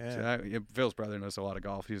caddy? Yeah, exactly. Yeah, Phil's brother knows a lot of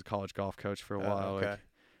golf. He was a college golf coach for a while. Okay. Like,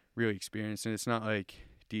 really experienced. And it's not like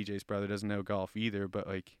DJ's brother doesn't know golf either, but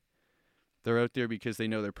like they're out there because they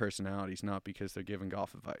know their personalities, not because they're giving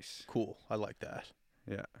golf advice. Cool. I like that.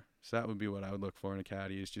 Yeah. So that would be what I would look for in a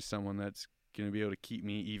caddy, is just someone that's going to be able to keep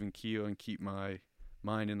me even keel and keep my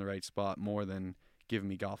mind in the right spot more than giving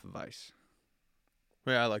me golf advice.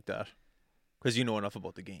 Yeah, I like that. Because you know enough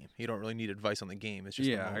about the game. You don't really need advice on the game. It's just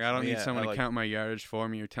I don't need someone to count my yardage for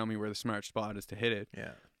me or tell me where the smart spot is to hit it.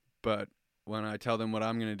 Yeah. But when I tell them what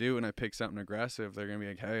I'm going to do and I pick something aggressive, they're going to be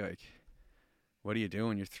like, hey, like, what are you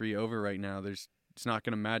doing? You're 3 over right now. It's not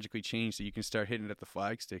going to magically change so you can start hitting it at the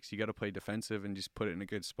flag sticks. You got to play defensive and just put it in a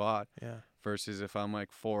good spot. Yeah. Versus if I'm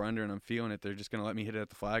like 4 under and I'm feeling it, they're just going to let me hit it at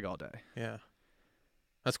the flag all day. Yeah.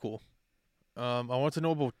 That's cool. I want to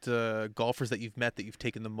know about golfers that you've met that you've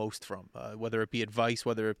taken the most from, whether it be advice,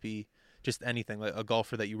 whether it be just anything, like a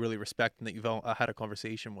golfer that you really respect and that you've had a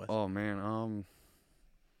conversation with. Oh, man.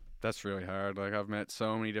 That's really hard. Like, I've met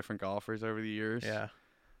so many different golfers over the years. Yeah.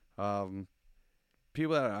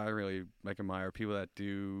 People that I really admire, people that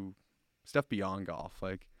do stuff beyond golf.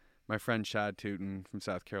 Like my friend Chad Tootin from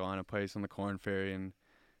South Carolina plays on the Corn Ferry, and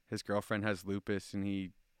his girlfriend has lupus, and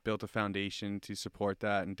he built a foundation to support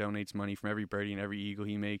that and donates money from every birdie and every eagle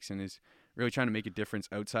he makes, and is really trying to make a difference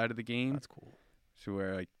outside of the game. That's cool. So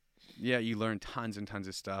where like, yeah, you learn tons and tons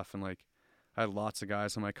of stuff, and like I had lots of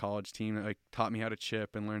guys on my college team that like taught me how to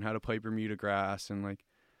chip and learn how to play Bermuda grass, and like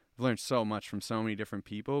I've learned so much from so many different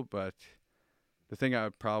people. But the thing I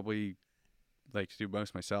would probably like to do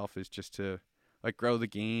most myself is just to like grow the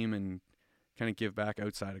game and kind of give back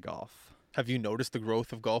outside of golf. Have you noticed the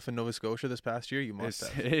growth of golf in Nova Scotia this past year? You must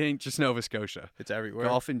have. It ain't just Nova Scotia. It's everywhere.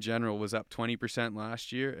 Golf in general was up 20%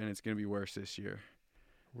 last year, and it's going to be worse this year.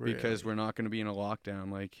 Really? Because we're not going to be in a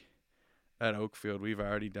lockdown. Like at Oakfield, we've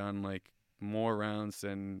already done like more rounds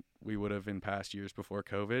than we would have in past years before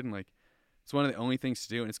COVID, and like it's one of the only things to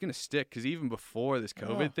do, and it's going to stick because even before this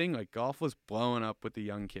COVID thing, like golf was blowing up with the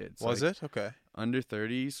young kids. Was like, it? Okay. Under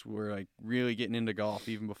 30s were like really getting into golf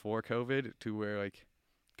even before COVID, to where like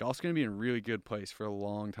golf's going to be in a really good place for a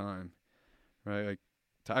long time, right? Like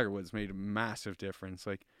Tiger Woods made a massive difference.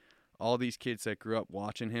 Like all these kids that grew up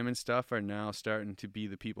watching him and stuff are now starting to be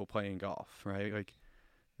the people playing golf, right? Like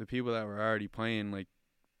the people that were already playing, like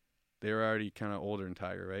they were already kind of older than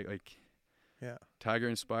Tiger, right? Like, yeah, Tiger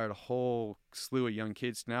inspired a whole slew of young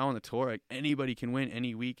kids. Now on the tour, like anybody can win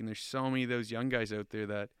any week, and there's so many of those young guys out there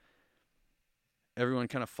that everyone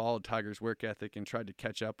kind of followed Tiger's work ethic and tried to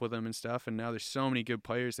catch up with him and stuff. And now there's so many good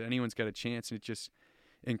players that anyone's got a chance, and it just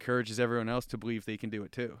encourages everyone else to believe they can do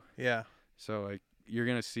it too. Yeah. So like you're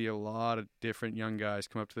gonna see a lot of different young guys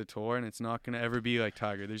come up to the tour, and it's not gonna ever be like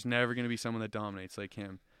Tiger. There's never gonna be someone that dominates like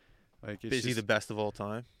him. Like is he the best of all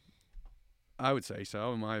time? I would say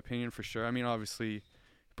so, in my opinion, for sure. I mean, obviously, he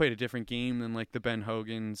played a different game than like the Ben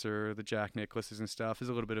Hogans or the Jack Nicklaus's and stuff.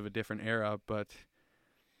 It's a little bit of a different era, but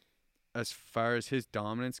as far as his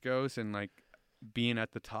dominance goes and like being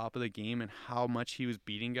at the top of the game and how much he was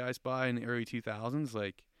beating guys by in the early 2000s,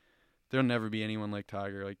 like there'll never be anyone like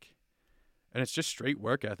Tiger. Like, and it's just straight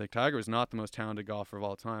work ethic. Tiger was not the most talented golfer of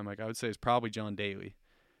all time. Like I would say it's probably John Daly,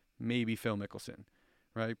 maybe Phil Mickelson,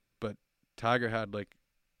 right? But Tiger had like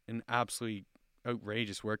an absolutely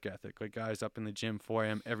outrageous work ethic. Like guys up in the gym 4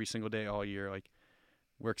 a.m. every single day all year, like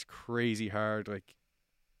works crazy hard, like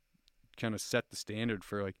kind of set the standard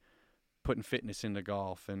for like putting fitness into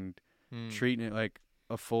golf and treating it like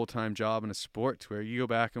a full-time job and a sport, to where you go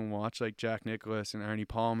back and watch like Jack Nicklaus and Arnie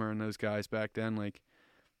Palmer and those guys back then, like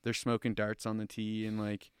they're smoking darts on the tee and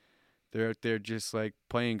like they're out there just like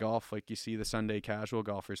playing golf like you see the Sunday casual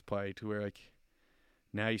golfers play, to where like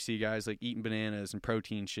now you see guys like eating bananas and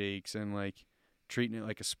protein shakes and like treating it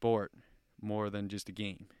like a sport more than just a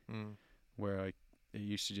game. Where like it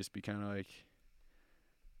used to just be kind of like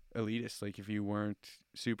elitist. Like if you weren't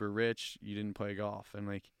super rich, you didn't play golf. And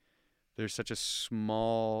like there's such a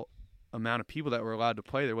small amount of people that were allowed to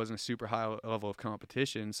play. There wasn't a super high level of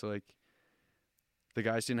competition. So like the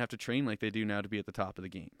guys didn't have to train like they do now to be at the top of the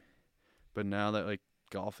game. But now that like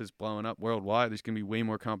golf is blowing up worldwide, there's going to be way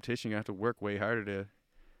more competition. You have to work way harder to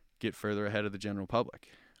get further ahead of the general public.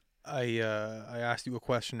 I asked you a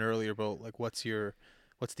question earlier about like what's the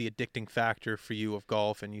addicting factor for you of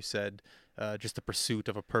golf, and you said just the pursuit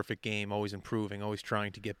of a perfect game, always improving, always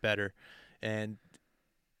trying to get better. And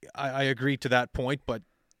I agree to that point, but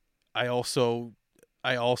I also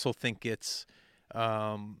think it's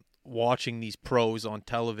watching these pros on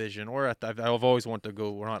television, or I've always wanted to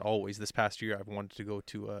go, or not always, this past year I've wanted to go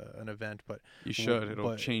to an event, but you should.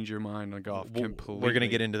 It'll change your mind on golf completely. We're going to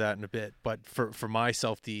get into that in a bit, but for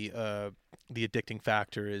myself, the addicting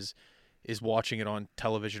factor is watching it on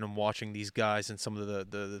television and watching these guys and some of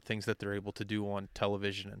the things that they're able to do on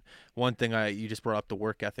television. And one thing you just brought up the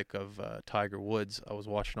work ethic of Tiger Woods. I was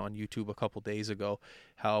watching on YouTube a couple days ago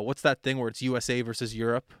what's that thing where it's USA versus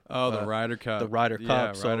Europe? Oh, the Ryder Cup. The Ryder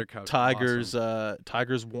Cup. Yeah, Ryder Cup. Tiger's awesome.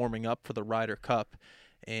 Tiger's warming up for the Ryder Cup,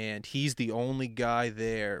 and he's the only guy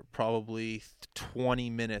there probably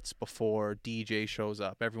 20 minutes before DJ shows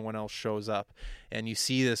up. Everyone else shows up, and you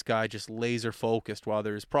see this guy just laser focused while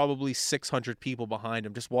there's probably 600 people behind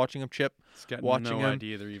him just watching him chip. Watching no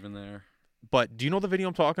idea they're even there. But do you know the video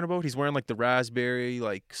I'm talking about? He's wearing like the raspberry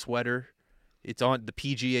like sweater. It's on the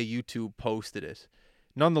PGA YouTube posted it.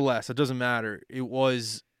 Nonetheless, it doesn't matter. It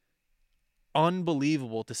was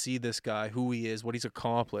unbelievable to see this guy, who he is, what he's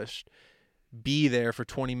accomplished, be there for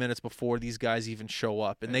 20 minutes before these guys even show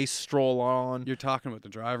up, and they stroll on. You're talking about the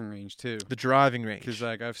driving range too. The driving range. Because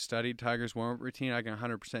like I've studied Tiger's warm-up routine, I can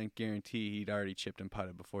 100% guarantee he'd already chipped and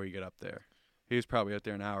putted before he got up there. He was probably out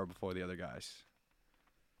there an hour before the other guys.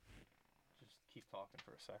 Just keep talking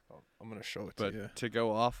for a sec. I'm going to show it to you. But to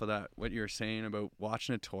go off of that, what you were saying about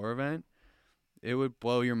watching a tour event, it would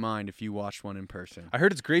blow your mind if you watched one in person. I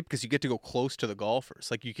heard it's great because you get to go close to the golfers.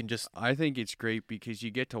 Like you can just. I think it's great because you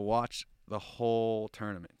get to watch the whole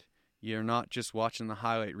tournament. You're not just watching the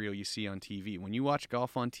highlight reel you see on TV. When you watch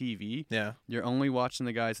golf on TV, you're only watching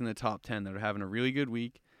the guys in the top 10 that are having a really good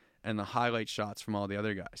week and the highlight shots from all the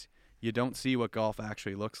other guys. You don't see what golf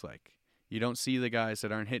actually looks like. You don't see the guys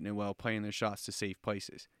that aren't hitting it well playing their shots to safe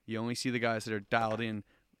places. You only see the guys that are dialed in,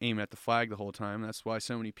 aiming at the flag the whole time. That's why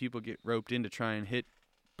so many people get roped in to try and hit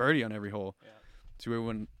birdie on every hole. Yeah. To where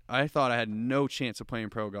when I thought I had no chance of playing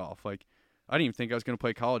pro golf, like I didn't even think I was going to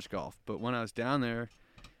play college golf. But when I was down there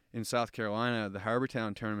in South Carolina, the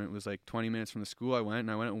Harbortown tournament was like 20 minutes from the school I went,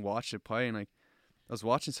 and I went and watched it play. And like I was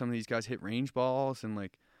watching some of these guys hit range balls and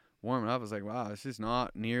like warming up. I was like, wow, this is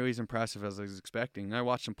not nearly as impressive as I was expecting. And I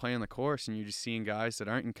watched them play on the course, and you're just seeing guys that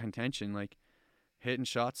aren't in contention, like hitting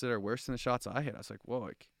shots that are worse than the shots I hit. I was like, whoa,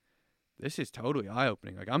 like this is totally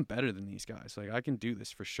eye-opening. Like I'm better than these guys. Like I can do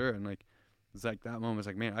this for sure. And like it's like that moment was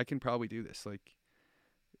like, man, I can probably do this. Like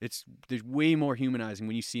there's way more humanizing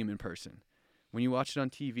when you see them in person. When you watch it on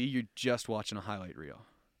TV, you're just watching a highlight reel.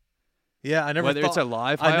 Yeah, whether it's a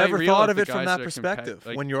live highlight reel. I never thought of it from that perspective.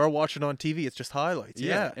 Like, when you're watching on TV, it's just highlights.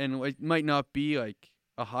 Yeah, and it might not be like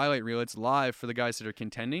a highlight reel. It's live for the guys that are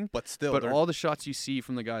contending. But still, all the shots you see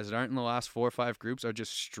from the guys that aren't in the last 4 or 5 groups are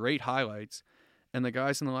just straight highlights. And the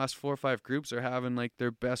guys in the last 4 or 5 groups are having like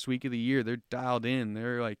their best week of the year. They're dialed in.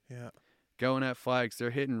 They're like going at flags.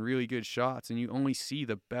 They're hitting really good shots, and you only see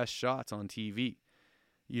the best shots on TV.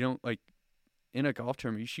 You don't like in a golf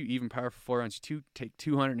tournament. You shoot even par for 4 rounds. You take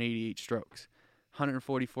 288 strokes,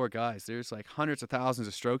 144 guys. There's like hundreds of thousands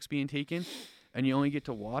of strokes being taken, and you only get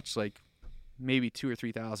to watch like maybe 2,000 or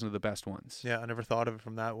 3,000 of the best ones. Yeah, I never thought of it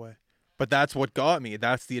from that way. But that's what got me.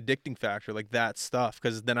 That's the addicting factor, like that stuff.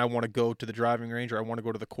 Because then I want to go to the driving range, or I want to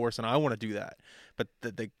go to the course, and I want to do that.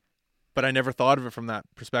 But I never thought of it from that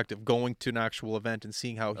perspective. Going to an actual event and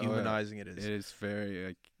seeing how humanizing it is. It is very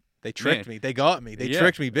like. They tricked me. They got me. They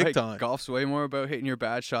tricked me big time. Golf's way more about hitting your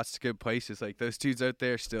bad shots to good places. Like those dudes out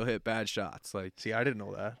there still hit bad shots. Like, see, I didn't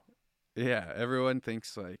know that. Yeah, everyone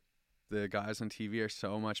thinks like the guys on TV are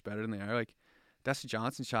so much better than they are. Like Dustin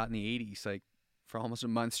Johnson shot in the 80s like for almost a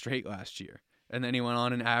month straight last year, and then he went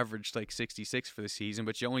on and averaged like 66 for the season.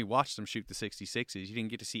 But you only watched him shoot the 66s. You didn't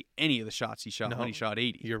get to see any of the shots he shot when he shot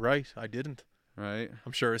 80. You're right. I didn't. right?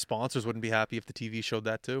 I'm sure his sponsors wouldn't be happy if the TV showed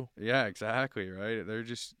that too. Yeah, exactly, right?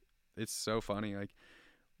 It's so funny. Like,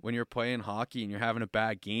 when you're playing hockey and you're having a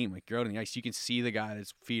bad game, like, you're out on the ice, you can see the guy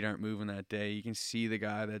that's feet aren't moving that day. You can see the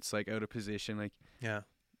guy that's, like, out of position. Like, Yeah.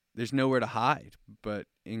 there's nowhere to hide. But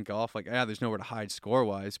in golf, like, there's nowhere to hide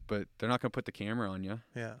score-wise, but they're not going to put the camera on you.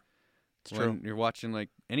 Yeah. It's When true. you're watching, like,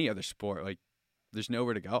 any other sport, like, there's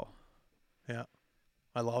nowhere to go. Yeah.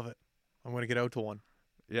 I love it. I'm going to get out to one.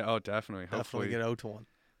 Yeah, oh, definitely. Definitely Hopefully. get out to one.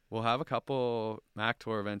 We'll have a couple MAC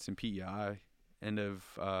Tour events in PEI end of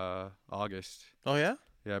August. Oh, yeah?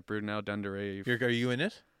 Yeah, Brudenell, Dunderave. Are you in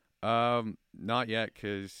it? Not yet,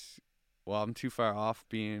 because, well, I'm too far off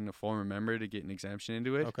being a former member to get an exemption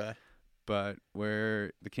into it. Okay. But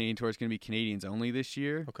where the Canadian Tour is going to be Canadians only this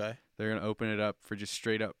year, Okay. they're going to open it up for just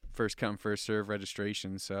straight up first come, first serve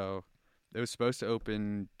registration. So it was supposed to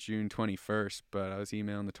open June 21st, but I was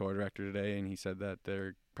emailing the tour director today, and he said that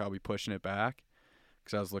they're probably pushing it back,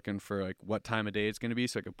 because I was looking for, like, what time of day it's going to be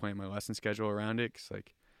so I could plan my lesson schedule around it. Because,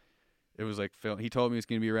 like, it was like he told me it was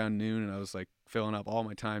going to be around noon, and I was, like, filling up all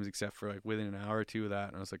my times except for, like, within an hour or two of that.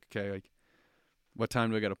 And I was like, okay, like, what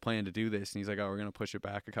time do I got to plan to do this? And he's like, oh, we're going to push it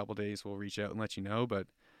back a couple days. We'll reach out and let you know. But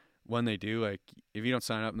when they do, like, if you don't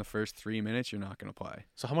sign up in the first 3 minutes, you're not going to play.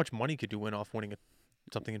 So how much money could you win off winning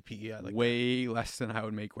something in PEI? Like way less than I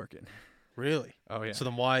would make working. Really? Oh, yeah. So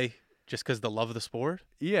then why? Just because the love of the sport?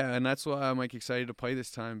 Yeah, and that's why I'm, like, excited to play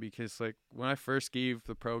this time, because, like, when I first gave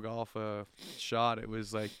the pro golf a shot, it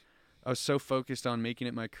was like I was so focused on making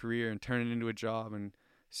it my career and turning it into a job, and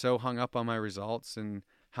so hung up on my results and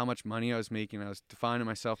how much money I was making. I was defining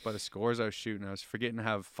myself by the scores I was shooting. I was forgetting to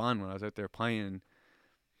have fun when I was out there playing,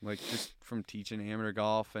 like, just from teaching amateur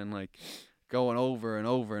golf and, like, going over and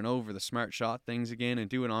over and over the smart shot things again and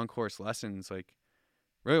doing on-course lessons. Like,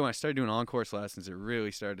 really, when I started doing on-course lessons, it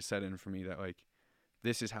really started to set in for me that, like,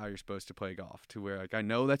 this is how you're supposed to play golf, to where, like, I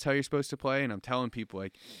know that's how you're supposed to play, and I'm telling people,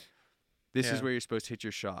 like, this is where you're supposed to hit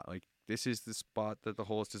your shot. Like, this is the spot that the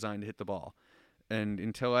hole is designed to hit the ball. And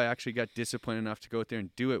until I actually got disciplined enough to go out there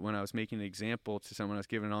and do it when I was making an example to someone I was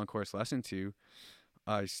giving an on-course lesson to,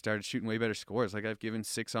 I started shooting way better scores. Like, I've given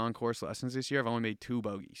 6 on-course lessons this year. I've only made 2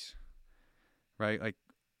 bogeys, right? Like,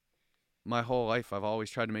 my whole life, I've always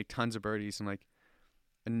tried to make tons of birdies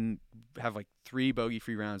and have, like, 3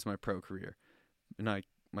 bogey-free rounds in my pro career. And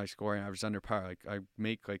my scoring average is under par. Like, I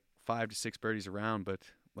make, like, 5 to 6 birdies a round, but,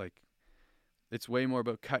 like, it's way more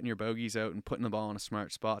about cutting your bogeys out and putting the ball in a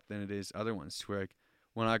smart spot than it is other ones. To where, like,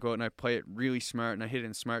 when I go out and I play it really smart and I hit it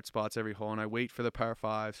in smart spots every hole and I wait for the par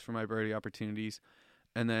 5s for my birdie opportunities,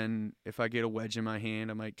 and then if I get a wedge in my hand,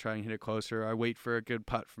 I might try and hit it closer. I wait for a good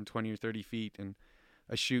putt from 20 or 30 feet, and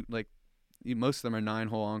I shoot, like, most of them are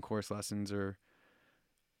 9-hole on-course lessons, or,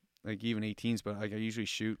 like, even 18s, but, like, I usually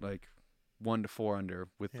shoot, like, 1 to 4 under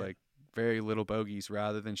with like very little bogeys,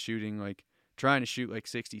 rather than shooting, like, trying to shoot like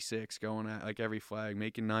 66, going at, like, every flag,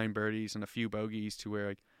 making 9 birdies and a few bogeys, to where,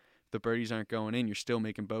 like, the birdies aren't going in, you're still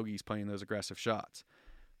making bogeys playing those aggressive shots.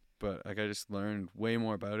 But, like, I just learned way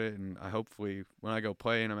more about it, and I hopefully, when I go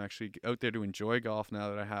play and I'm actually out there to enjoy golf now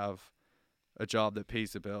that I have a job that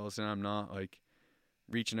pays the bills and I'm not, like,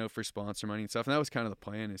 reaching out for sponsor money and stuff. And that was kind of the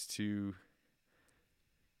plan, is to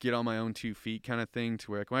get on my own 2 feet kind of thing,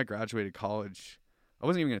 to where, like, when I graduated college, I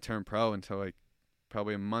wasn't even going to turn pro until, like,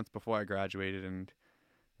 probably a month before I graduated. And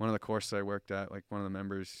one of the courses I worked at, like, one of the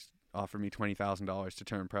members offered me $20,000 to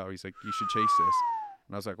turn pro. He's like, you should chase this.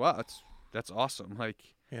 And I was like, wow, that's awesome. Like,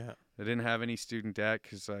 yeah, I didn't have any student debt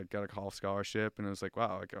because I got a college scholarship, and I was like,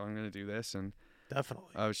 wow, like, I'm going to do this. And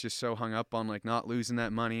definitely. I was just so hung up on, like, not losing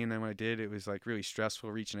that money. And then when I did, it was, like, really stressful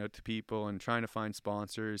reaching out to people and trying to find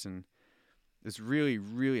sponsors. And it's really,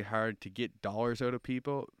 really hard to get dollars out of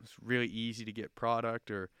people. It's really easy to get product,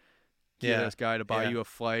 or get this guy to buy you a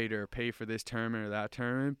flight, or pay for this tournament or that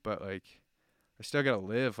tournament. But, like, I still got to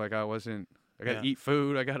live. Like, I got to eat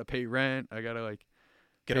food. I got to pay rent. I got to, like,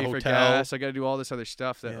 get pay a for hotel. gas. I got to do all this other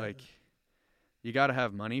stuff that, like, you got to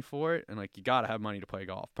have money for it. And, like, you got to have money to play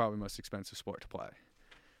golf. Probably the most expensive sport to play.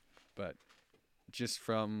 But just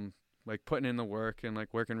from, like, putting in the work and,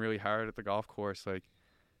 like, working really hard at the golf course, like,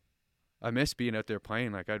 I miss being out there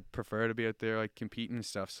playing. Like, I'd prefer to be out there, like, competing and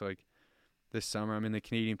stuff. So, like, this summer I'm in the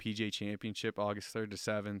Canadian PGA Championship, August 3rd to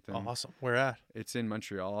 7th. And awesome. Where at? It's in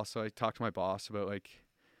Montreal. So I talked to my boss about, like,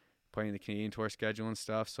 playing the Canadian Tour schedule and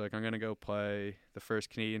stuff. So, like, I'm going to go play the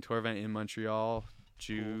first Canadian Tour event in Montreal,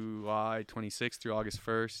 July 26th through August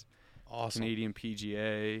 1st. Awesome. Canadian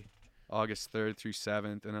PGA, August 3rd through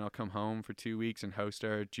 7th. And then I'll come home for 2 weeks and host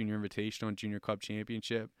our Junior Invitational and Junior Club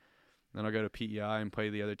Championship. Then I'll go to PEI and play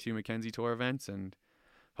the other 2 Mackenzie Tour events, and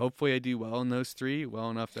hopefully I do well in those 3, well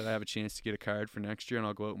enough that I have a chance to get a card for next year, and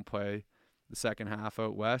I'll go out and play the second half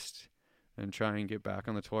out west and try and get back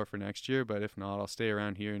on the tour for next year. But if not, I'll stay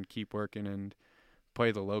around here and keep working and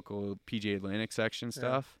play the local PGA Atlantic section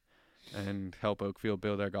stuff and help Oakfield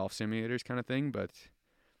build our golf simulators kind of thing. But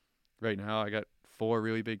right now I got 4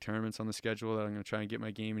 really big tournaments on the schedule that I'm going to try and get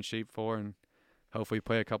my game in shape for, and hopefully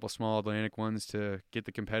play a couple small Atlantic ones to get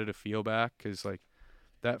the competitive feel back. Because like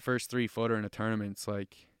that first 3-footer in a tournament's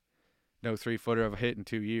like no 3-footer I've hit in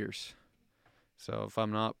 2 years. So if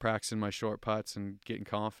I'm not practicing my short putts and getting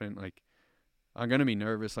confident, like I'm going to be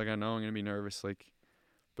nervous. Like I know I'm going to be nervous. Like,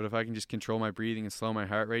 but if I can just control my breathing and slow my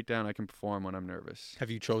heart rate down, I can perform when I'm nervous. Have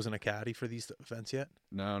you chosen a caddy for these events yet?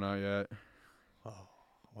 No, not yet. Oh,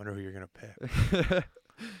 I wonder who you're going to pick.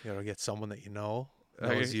 You gotta get someone that you know.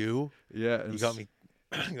 That was you. Yeah. You got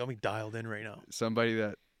me dialed in right now. Somebody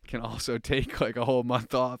that can also take like a whole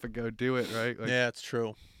month off and go do it, right? Like, yeah, it's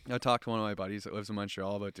true. I talked to one of my buddies that lives in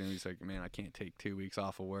Montreal about doing. He's like, man, I can't take 2 weeks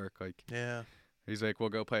off of work. Like, yeah. He's like, we'll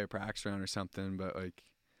go play a practice round or something. But like,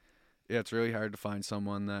 yeah, it's really hard to find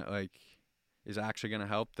someone that like is actually gonna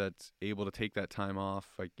help, that's able to take that time off.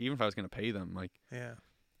 Like, even if I was gonna pay them, like, yeah,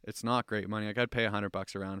 it's not great money. Like, I'd pay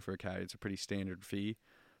 $100 a round for a caddy. It's a pretty standard fee.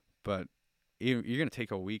 But you're gonna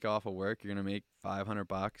take a week off of work, you're gonna make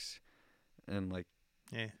 $500, and like,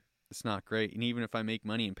 yeah, it's not great. And even if I make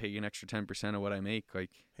money and pay you an extra 10% of what I make,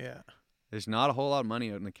 like, yeah, there's not a whole lot of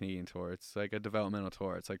money out in the Canadian tour. It's like a developmental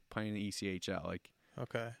tour. It's like playing the ECHL. Like,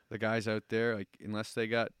 okay, the guys out there, like, unless they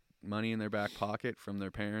got money in their back pocket from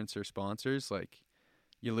their parents or sponsors, like,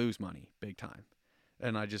 you lose money big time.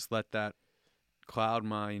 And I just let that cloud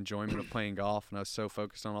my enjoyment of playing golf, and I was so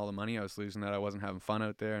focused on all the money I was losing that I wasn't having fun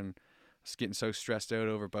out there, and I was getting so stressed out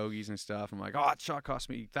over bogeys and stuff. I'm like, oh, that shot cost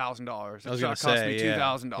me $1,000. That shot cost me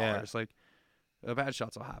 $2,000. Yeah. Like, the bad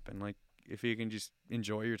shots will happen. Like, if you can just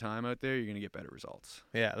enjoy your time out there, you're going to get better results.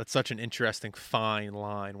 Yeah, that's such an interesting fine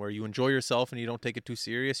line where you enjoy yourself and you don't take it too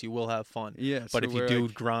serious, you will have fun. Yeah. But if you do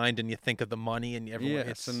grind and you think of the money and everyone,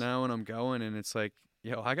 yeah. So now when I'm going and it's like,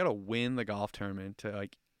 yo, I got to win the golf tournament to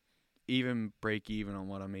like even break even on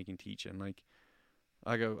what I'm making teaching. Like,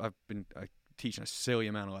 I've been teaching a silly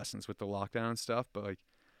amount of lessons with the lockdown and stuff, but like,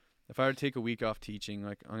 if I were to take a week off teaching,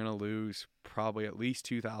 like, I'm going to lose probably at least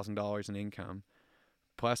 $2,000 in income.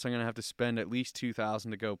 Plus, I'm going to have to spend at least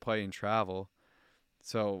 $2,000 to go play and travel.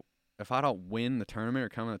 So if I don't win the tournament or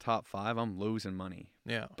come in the top 5, I'm losing money.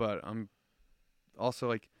 Yeah. But I'm also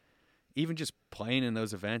like, even just playing in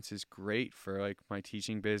those events is great for like my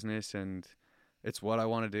teaching business, and it's what I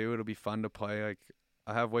want to do. It'll be fun to play. Like,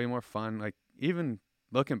 I have way more fun. Like, even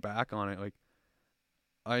looking back on it, like,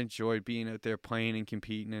 I enjoyed being out there playing and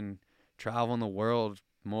competing and traveling the world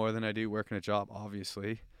more than I do working a job,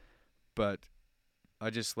 obviously. But I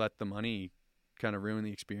just let the money kind of ruin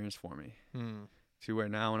the experience for me. To where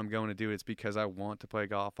now when I'm going to do it, it's because I want to play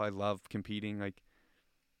golf. I love competing. Like,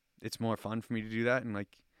 it's more fun for me to do that. And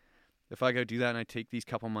like, if I go do that and I take these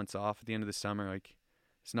couple months off at the end of the summer, like,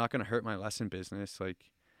 it's not going to hurt my lesson business.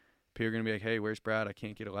 Like, people are going to be like, hey, where's Brad? I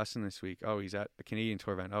can't get a lesson this week. Oh, he's at a Canadian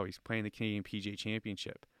Tour event. Oh, he's playing the Canadian PGA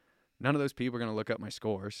Championship. None of those people are going to look up my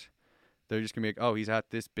scores. They're just going to be like, oh, he's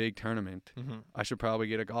at this big tournament. I should probably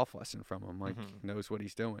get a golf lesson from him. Like, knows what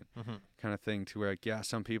he's doing, kind of thing. To where, like, yeah,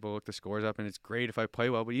 some people look the scores up, and it's great if I play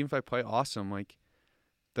well. But even if I play awesome, like,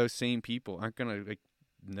 those same people aren't going to, like,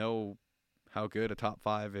 know how good a top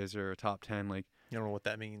 5 is or a top 10. Like, you don't know what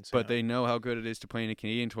that means. But they know how good it is to play in a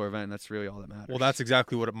Canadian Tour event, and that's really all that matters. Well, that's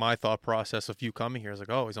exactly what my thought process of you coming here is like,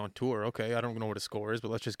 oh, he's on tour. Okay, I don't know what his score is,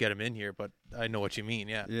 but let's just get him in here. But I know what you mean.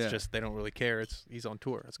 Yeah. It's just they don't really care. He's on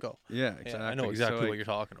tour. Let's go. Yeah, exactly. Yeah, I know exactly what you're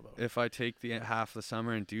talking about. If I take the half the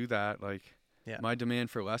summer and do that, like, my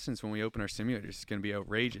demand for lessons when we open our simulators is going to be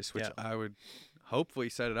outrageous, which I would hopefully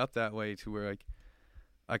set it up that way to where, like,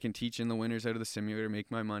 I can teach in the winters out of the simulator,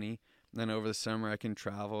 make my money. Then over the summer, I can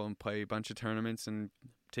travel and play a bunch of tournaments and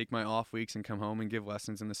take my off weeks and come home and give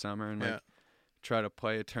lessons in the summer and like try to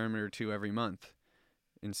play a tournament or 2 every month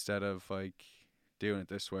instead of like doing it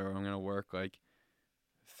this way where I'm going to work like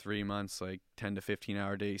 3 months, like 10 to 15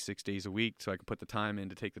 hour days, 6 days a week, so I can put the time in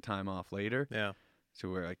to take the time off later. Yeah. So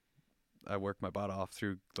where like I worked my butt off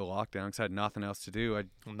through the lockdown because I had nothing else to do.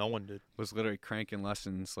 No one did. Was literally cranking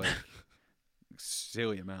lessons like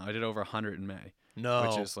silly amount. I did over 100 in May. No.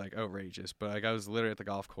 Which is like outrageous. But like I was literally at the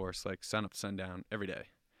golf course like sun up to sundown every day.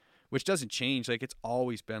 Which doesn't change. Like, it's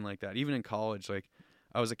always been like that. Even in college, like,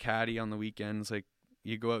 I was a caddy on the weekends. Like,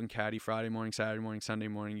 you go out and caddy Friday morning, Saturday morning, Sunday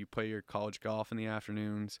morning. You play your college golf in the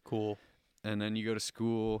afternoons. Cool. And then you go to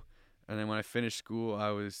school. And then when I finished school,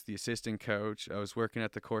 I was the assistant coach. I was working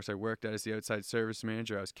at the course I worked at as the outside service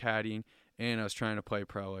manager. I was caddying. And I was trying to play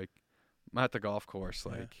pro. Like, I'm at the golf course.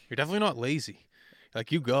 Like, you're definitely not lazy.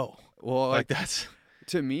 Like, you go. Well, Like that's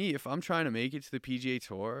to me, if I'm trying to make it to the PGA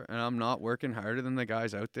Tour and I'm not working harder than the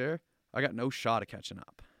guys out there, I got no shot at catching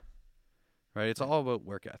up. Right? It's all about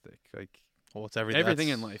work ethic. Like, well, it's everything. Everything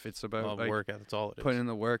in life. It's about like, work ethic. That's all it is. Putting in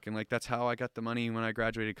the work, and like that's how I got the money when I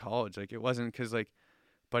graduated college. Like, it wasn't because like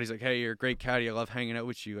buddy's like, hey, you're a great caddy. I love hanging out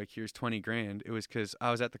with you. Like, here's $20,000. It was because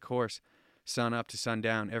I was at the course, sun up to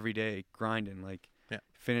sundown every day, grinding. Like,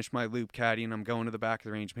 finish my loop caddying. I'm going to the back of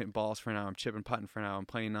the range, I'm hitting balls for an hour. I'm chipping putting for an hour. I'm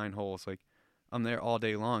playing 9 holes. Like, I'm there all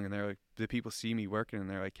day long, and they're like, the people see me working, and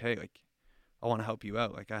they're like, hey, like, I want to help you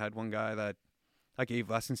out. Like, I had one guy that I gave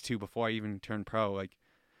lessons to before I even turned pro. Like,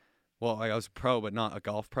 well, like, I was a pro, but not a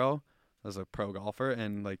golf pro. I was a pro golfer,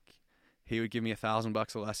 and like, he would give me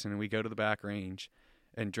 $1,000 a lesson, and we go to the back range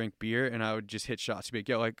and drink beer, and I would just hit shots. He'd be like,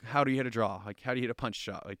 yo, like, how do you hit a draw? Like, how do you hit a punch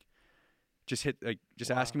shot? Like, just hit, like,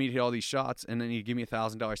 just asking me to hit all these shots, and then he'd give me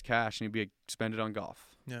 $1,000 cash, and he'd be like, spend it on golf.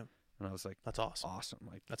 Yeah. And I was like, that's awesome. Awesome.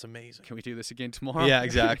 Like, that's amazing. Can we do this again tomorrow? Yeah,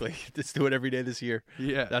 exactly. Let's do it every day this year.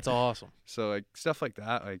 Yeah. That's awesome. So, like, stuff like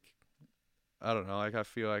that, like, I don't know. Like, I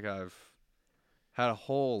feel like I've had a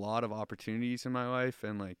whole lot of opportunities in my life,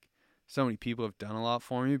 and like, so many people have done a lot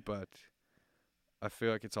for me, but I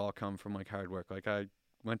feel like it's all come from like hard work. Like, I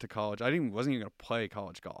went to college. Wasn't even gonna play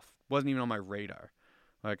college golf. Wasn't even on my radar.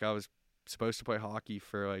 Like, I was supposed to play hockey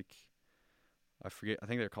for like, I forget. I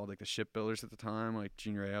think they were called like the Shipbuilders at the time. Like,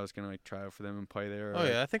 junior A, I was gonna like try out for them and play there. Oh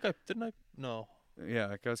yeah, I think no. Yeah,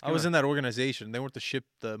 like I was in that organization. They weren't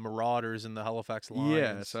the Marauders and the Halifax Lions.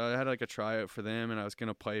 Yeah, so I had like a tryout for them, and I was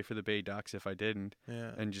gonna play for the Bay Ducks if I didn't.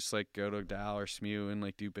 Yeah. And just like go to Dow or SMU and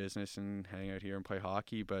like do business and hang out here and play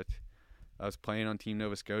hockey. But I was playing on Team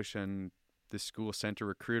Nova Scotia, and this school sent a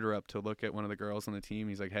recruiter up to look at one of the girls on the team.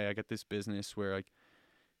 He's like, hey, I got this business where like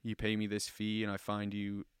you pay me this fee and I find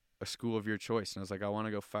you a school of your choice. And I was like, I want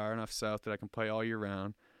to go far enough south that I can play all year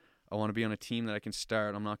round. I want to be on a team that I can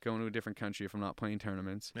start. I'm not going to a different country if I'm not playing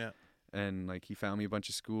tournaments. Yeah. And like, he found me a bunch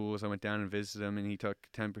of schools. I went down and visited him, and he took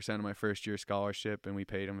 10% of my first year scholarship, and we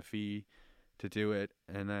paid him a fee to do it.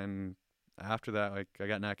 And then after that, like, I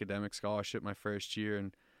got an academic scholarship my first year,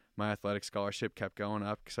 and my athletic scholarship kept going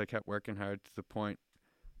up because I kept working hard to the point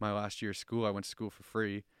my last year of school, I went to school for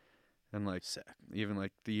free. And like, sick. Even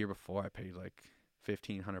like the year before, I paid like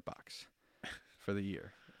 $1,500 for the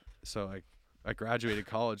year. So like, I graduated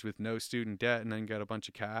college with no student debt, and then got a bunch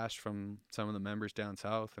of cash from some of the members down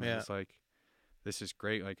south. And I was like, this is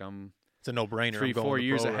great. Like, it's a no-brainer. 3-4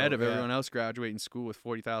 years ahead of everyone else graduating school with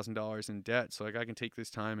 $40,000 in debt. So like, I can take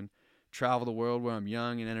this time and travel the world where I'm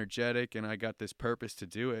young and energetic, and I got this purpose to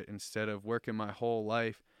do it instead of working my whole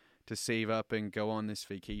life to save up and go on this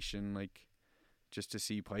vacation, like, just to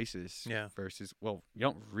see places. Yeah. Versus, well, you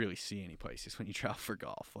don't really see any places when you travel for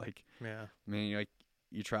golf. Like, yeah. I mean, like,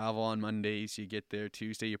 you travel on Mondays, you get there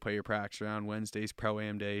Tuesday, you play your practice round. Wednesday's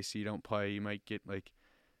Pro-Am day, so you don't play. You might get like,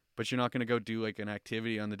 but you're not going to go do like an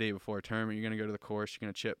activity on the day before a tournament. You're going to go to the course, you're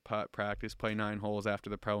going to chip, putt, practice, play 9 holes after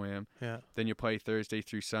the Pro-Am. Yeah. Then you play Thursday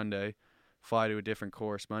through Sunday, fly to a different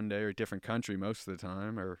course Monday, or a different country most of the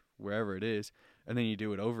time, or wherever it is. And then you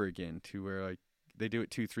do it over again, to where like they do it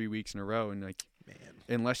 2-3 weeks in a row. And like, man,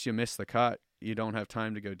 unless you miss the cut, you don't have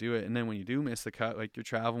time to go do it. And then when you do miss the cut, like, you're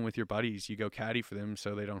traveling with your buddies, you go caddy for them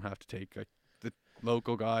so they don't have to take like the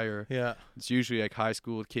local guy, or it's usually like high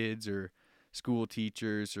school kids or school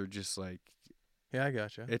teachers, or just like, I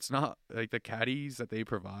gotcha. It's not like the caddies that they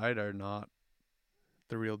provide are not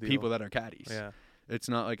the real deal. People that are caddies. Yeah. It's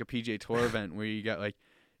not like a PGA Tour event where you got like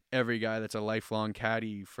every guy that's a lifelong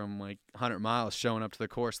caddy from like 100 miles showing up to the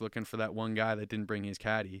course looking for that one guy that didn't bring his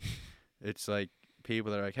caddy. It's like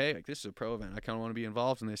people that are like, hey, like, this is a pro event. I kind of want to be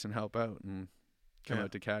involved in this and help out and come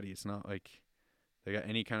out to caddy. It's not like they got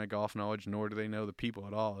any kind of golf knowledge, nor do they know the people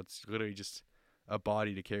at all. It's literally just a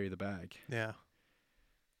body to carry the bag. Yeah.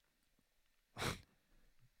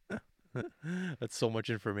 That's so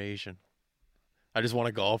much information. I just want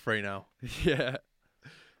to golf right now. Yeah.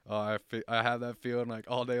 I have that feeling like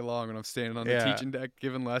all day long when I'm standing on the teaching deck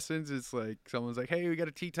giving lessons. It's like someone's like, hey, we got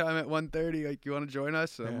a tee time at 1:30. Like, you want to join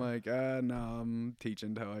us? I'm like, no, I'm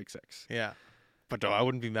teaching till like 6. Yeah. But I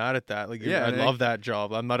wouldn't be mad at that. Like, I love that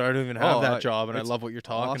job. I don't even have that job, and I love what you're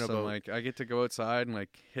talking about. Like, I get to go outside and like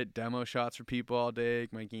hit demo shots for people all day.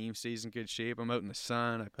 My game stays in good shape. I'm out in the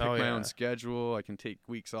sun. I pick my own schedule. I can take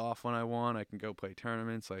weeks off when I want. I can go play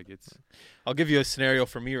tournaments. Like, it's. I'll give you a scenario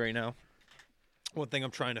for me right now. One thing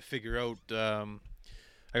I'm trying to figure out.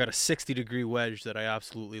 I got a 60-degree wedge that I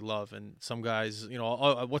absolutely love, and some guys,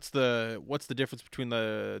 what's the difference between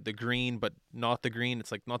the green but not the green?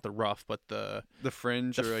 It's like not the rough, but the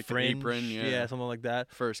fringe the or like fringe, the apron, yeah, something like that.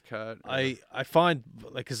 First cut. I find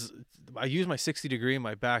like because I use my 60-degree in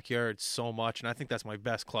my backyard so much, and I think that's my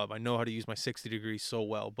best club. I know how to use my 60-degree so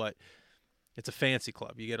well, but it's a fancy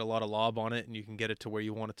club. You get a lot of lob on it, and you can get it to where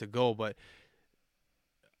you want it to go. But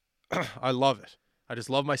I love it. I just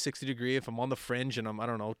love my 60-degree. If I'm on the fringe and I'm, I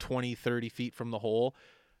don't know, 20, 30 feet from the hole,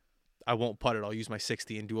 I won't putt it. I'll use my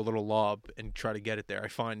 60 and do a little lob and try to get it there. I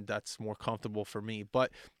find that's more comfortable for me.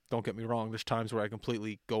 But don't get me wrong. There's times where I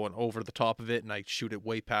completely go over the top of it and I shoot it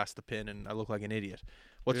way past the pin and I look like an idiot.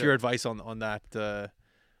 What's your advice on that?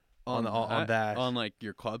 On that? On like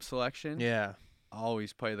your club selection? Yeah.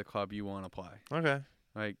 Always play the club you want to play. Okay.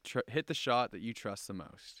 Like hit the shot that you trust the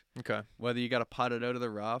most. Okay. Whether you got to putt it out of the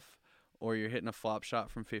rough or you're hitting a flop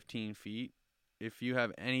shot from 15 feet, if you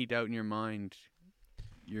have any doubt in your mind,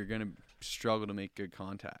 you're going to struggle to make good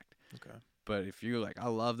contact. Okay. But if you're like, I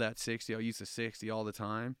love that 60, I'll use the 60 all the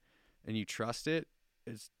time, and you trust it,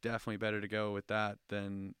 it's definitely better to go with that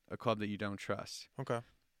than a club that you don't trust. Okay.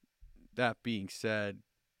 That being said,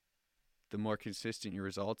 the more consistent your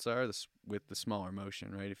results are with the smaller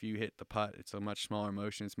motion, right? If you hit the putt, it's a much smaller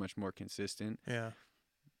motion. It's much more consistent. Yeah.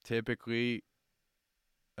 Typically,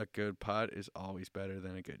 a good putt is always better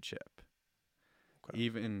than a good chip. Okay.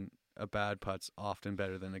 Even a bad putt's often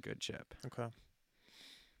better than a good chip. Okay.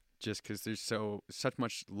 Just because there's such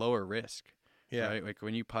much lower risk. Yeah. Right? Like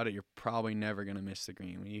when you putt it, you're probably never going to miss the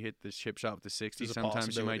green. When you hit the chip shot with the 60,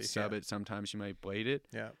 sometimes you might sub it, sometimes you might blade it.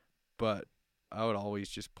 Yeah. But I would always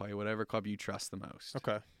just play whatever club you trust the most.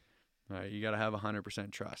 Okay. Right? You got to have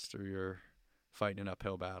 100% trust or you're fighting an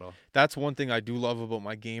uphill battle. That's one thing I do love about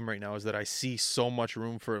my game right now is that I see so much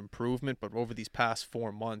room for improvement, but over these past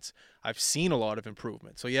 4 months, I've seen a lot of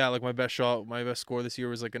improvement. So yeah, like my best score this year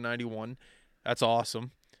was like a 91. That's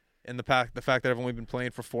awesome. And the fact that I've only been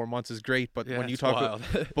playing for 4 months is great, but when you talk about,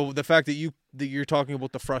 but the fact that you're talking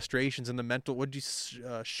about the frustrations and the mental, what did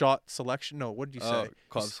you shot selection? No, what did you say?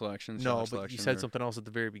 Club selection. No, but you said something else at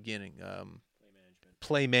the very beginning.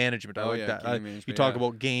 Play management. I like that. You talk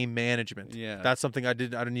about game management. Yeah, that's something I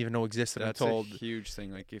didn't even know existed. That's a huge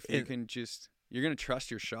thing. Like if you can you're gonna trust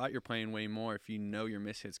your shot. You're playing way more if you know your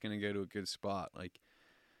miss hit's gonna go to a good spot. Like,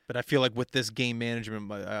 but I feel like with this game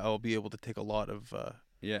management, I'll be able to take a lot of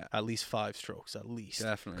at least 5 strokes at least.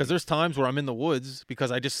 Definitely. Because there's times where I'm in the woods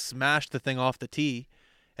because I just smashed the thing off the tee.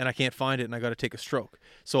 And I can't find it, and I got to take a stroke.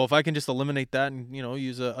 So if I can just eliminate that and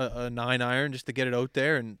use a 9-iron just to get it out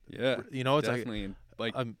there, and it's definitely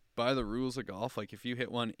like by the rules of golf, like if you hit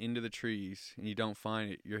one into the trees and you don't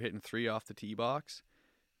find it, you're hitting 3 off the tee box,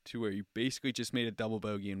 to where you basically just made a double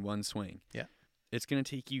bogey in one swing. Yeah, it's gonna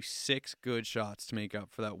take you 6 good shots to make up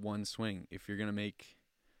for that one swing. If you're gonna make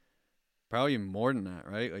probably more than that,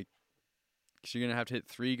 right? Like, because you're gonna have to hit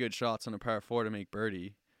 3 good shots on a par 4 to make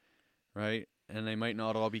birdie, right? And they might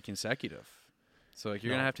not all be consecutive. So like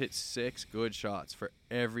you're going to have to hit 6 good shots for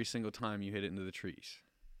every single time you hit it into the trees.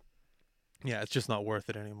 Yeah, it's just not worth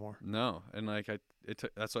it anymore. No. And like that's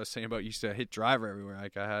what I was saying about used to hit driver everywhere.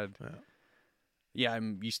 Like I had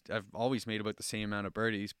I've always made about the same amount of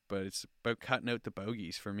birdies, but it's about cutting out the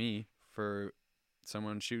bogeys for me. For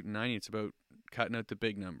someone shooting 90, it's about cutting out the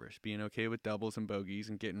big numbers, being okay with doubles and bogeys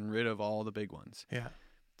and getting rid of all the big ones. Yeah.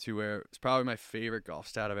 To where it's probably my favorite golf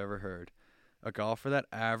stat I've ever heard. A golfer that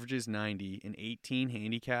averages 90 in 18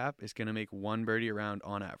 handicap is going to make 1 birdie a round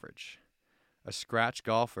on average. A scratch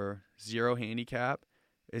golfer, 0 handicap,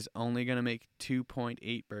 is only going to make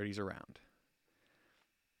 2.8 birdies a round.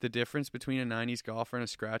 The difference between a 90s golfer and a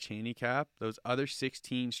scratch handicap, those other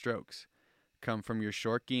 16 strokes, come from your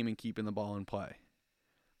short game and keeping the ball in play,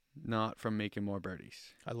 not from making more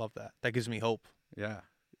birdies. I love that. That gives me hope. Yeah,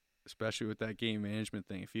 especially with that game management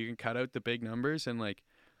thing. If you can cut out the big numbers and like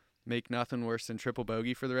make nothing worse than triple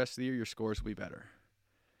bogey for the rest of the year, your scores will be better.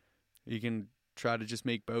 You can try to just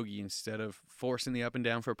make bogey instead of forcing the up and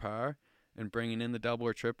down for par and bringing in the double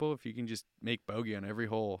or triple. If you can just make bogey on every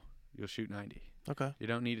hole, you'll shoot 90. Okay. You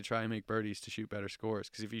don't need to try and make birdies to shoot better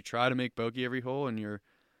scores, because if you try to make bogey every hole and you're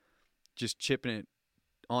just chipping it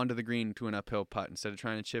onto the green to an uphill putt instead of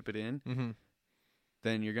trying to chip it in,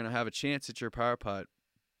 then you're going to have a chance at your par putt,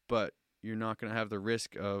 but you're not going to have the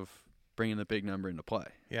risk of bringing the big number into play.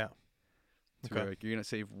 Yeah. Okay. Like you're going to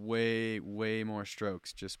save way, way more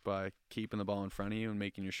strokes just by keeping the ball in front of you and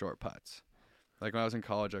making your short putts. Like when I was in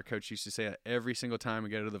college, our coach used to say that every single time we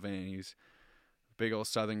get out of the van. He's a big old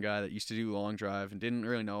Southern guy that used to do long drive and didn't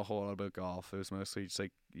really know a whole lot about golf. It was mostly just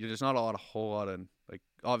like, there's not a whole lot of, like,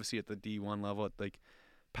 obviously at the D1 level, at like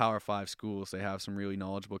Power 5 schools, they have some really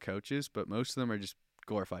knowledgeable coaches, but most of them are just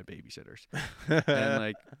glorified babysitters. And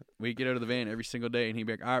like we get out of the van every single day, and he'd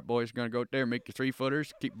be like, "All right, boys, we're gonna go out there, make your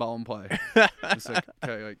 3-footers, keep ball and play." It's like,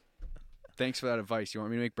 okay, like, thanks for that advice. You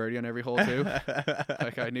want me to make birdie on every hole too?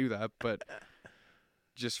 Like, I knew that, but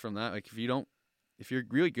just from that, like, if you're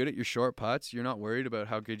really good at your short putts, you're not worried about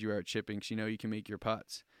how good you are at chipping, because you know you can make your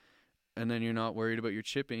putts, and then you're not worried about your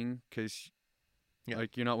chipping because. Yeah.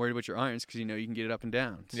 Like, you're not worried about your irons because you know you can get it up and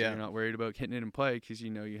down. So you're not worried about hitting it in play because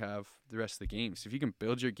you know you have the rest of the game. So if you can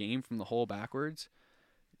build your game from the hole backwards,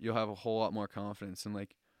 you'll have a whole lot more confidence. And,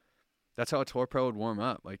 like, that's how a tour pro would warm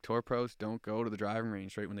up. Like, tour pros don't go to the driving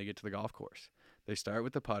range right when they get to the golf course. They start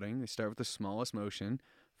with the putting. They start with the smallest motion,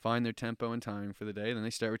 find their tempo and timing for the day. Then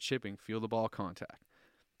they start with chipping, feel the ball contact.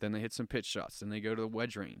 Then they hit some pitch shots. Then they go to the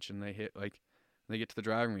wedge range and they hit, like, they get to the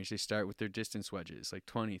driving range, they start with their distance wedges, like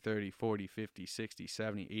 20, 30, 40, 50, 60,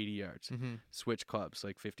 70, 80 yards. Mm-hmm. Switch clubs,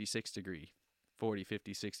 like 56 degree, 40,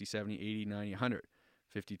 50, 60, 70, 80, 90, 100.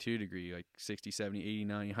 52 degree, like 60, 70, 80,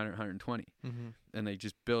 90, 100, 120. Mm-hmm. And they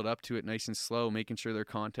just build up to it nice and slow, making sure their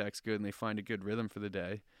contact's good, and they find a good rhythm for the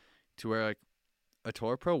day, to where, like, a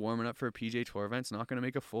tour pro warming up for a PGA Tour event's not going to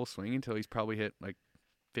make a full swing until he's probably hit, like,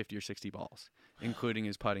 50 or 60 balls, including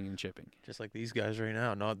his putting and chipping. Just like these guys right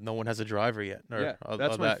now. No one has a driver yet.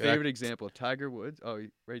 That's my favorite example. Tiger Woods. Oh,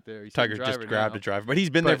 right there. Tiger just grabbed a driver, but he's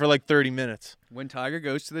been there for like 30 minutes. When Tiger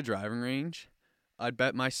goes to the driving range, I'd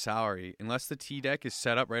bet my salary, unless the tee deck is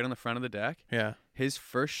set up right on the front of the deck, his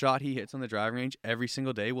first shot he hits on the driving range every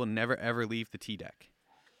single day will never, ever leave the tee deck.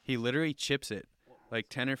 He literally chips it like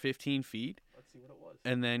 10 or 15 feet,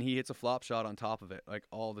 and then he hits a flop shot on top of it, like,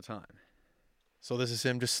 all the time. So this is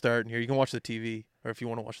him just starting here. You can watch the TV, or if you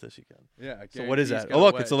want to watch this, you can. Yeah. So what is that? Oh,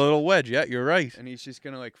 look, it's a little wedge. Yeah, you're right. And he's just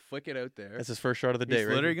going to, like, flick it out there. That's his first shot of the day, right?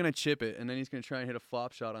 He's literally going to chip it, and then he's going to try and hit a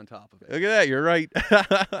flop shot on top of it. Look at that. You're right.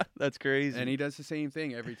 That's crazy. And he does the same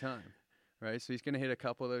thing every time, right? So he's going to hit a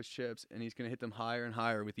couple of those chips, and he's going to hit them higher and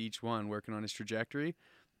higher with each one, working on his trajectory,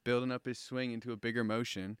 building up his swing into a bigger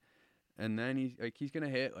motion. And then he's going to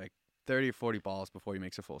hit, like, 30 or 40 balls before he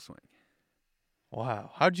makes a full swing. Wow.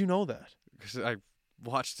 How'd you know that? Because I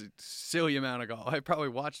watched a silly amount of golf. I probably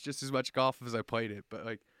watched just as much golf as I played it, but,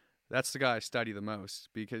 like, that's the guy I study the most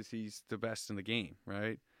because he's the best in the game,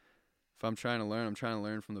 right? If I'm trying to learn, I'm trying to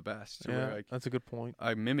learn from the best. So yeah, that's a good point.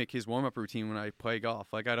 I mimic his warm-up routine when I play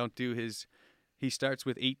golf. Like, I don't do he starts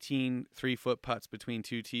with 18 3-foot putts between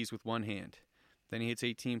two tees with one hand. Then he hits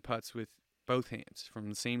 18 putts with both hands from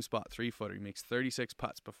the same spot, 3-footer. He makes 36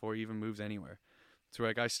 putts before he even moves anywhere. So,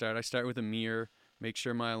 like, I start with a mirror, make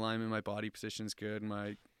sure my alignment, my body position's good,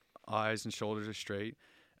 my eyes and shoulders are straight,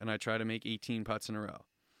 and I try to make 18 putts in a row.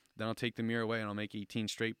 Then I'll take the mirror away and I'll make 18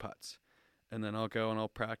 straight putts. And then I'll go and I'll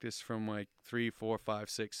practice from, like, 3, 4, 5,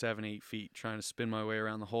 6, 7, 8 feet, trying to spin my way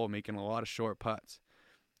around the hole, making a lot of short putts.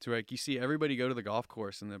 So, like, you see everybody go to the golf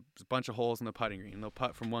course and there's a bunch of holes in the putting green. They'll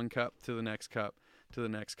putt from one cup to the next cup, to the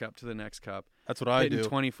next cup, to the next cup. That's what I do. Hitting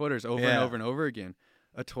 20 footers over and over and over again.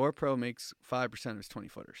 A tour pro makes 5% of his 20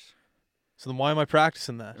 footers. So then why am I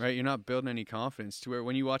practicing that? Right, you're not building any confidence to where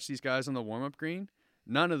when you watch these guys on the warm-up green,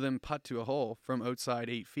 none of them putt to a hole from outside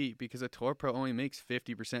 8 feet because a tour pro only makes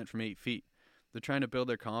 50% from 8 feet. They're trying to build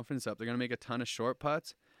their confidence up. They're going to make a ton of short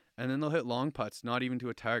putts, and then they'll hit long putts, not even to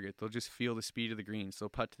a target. They'll just feel the speed of the green. So they'll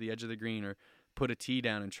putt to the edge of the green or put a tee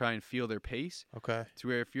down and try and feel their pace. Okay. To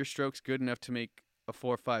where if your stroke's good enough to make a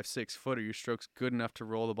 4, 5, 6 footer, your stroke's good enough to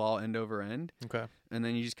roll the ball end over end. Okay. And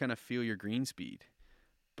then you just kind of feel your green speed.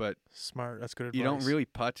 But smart, that's good advice. You don't really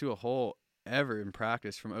putt to a hole ever in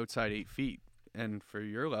practice from outside 8 feet. And for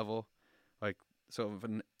your level, like, so if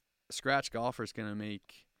a scratch golfer is going to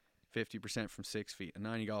make 50% from 6 feet, a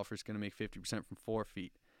 90 golfer is going to make 50% from 4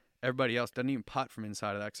 feet. Everybody else doesn't even putt from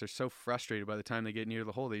inside of that because they're so frustrated by the time they get near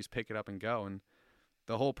the hole, they just pick it up and go. And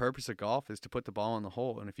the whole purpose of golf is to put the ball in the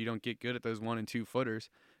hole. And if you don't get good at those 1 and 2 footers,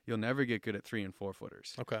 you'll never get good at 3 and 4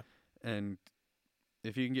 footers. Okay. And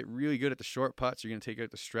if you can get really good at the short putts, you're going to take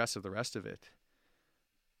out the stress of the rest of it.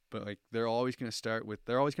 But, like, they're always going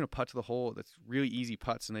to putt to the hole that's really easy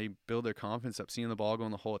putts, and they build their confidence up seeing the ball go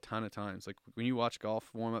in the hole a ton of times. Like, when you watch golf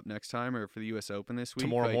warm up next time or for the U.S. Open this week.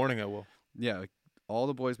 Tomorrow morning I will. Yeah, like, all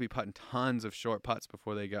the boys will be putting tons of short putts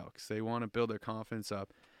before they go because they want to build their confidence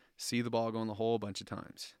up, see the ball go in the hole a bunch of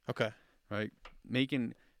times. Okay. Right?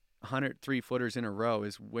 Making 103 footers in a row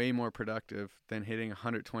is way more productive than hitting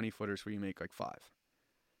 120 footers where you make, like, 5.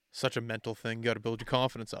 Such a mental thing. You got to build your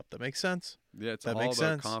confidence up. That makes sense. Yeah, it's all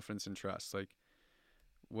about confidence and trust. Like,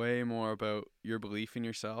 way more about your belief in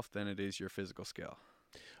yourself than it is your physical skill.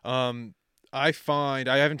 I find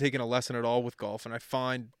I haven't taken a lesson at all with golf, and I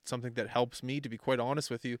find something that helps me, to be quite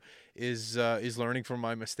honest with you, is learning from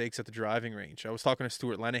my mistakes at the driving range. I was talking to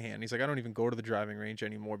Stuart Lenahan. He's like, I don't even go to the driving range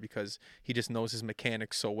anymore because he just knows his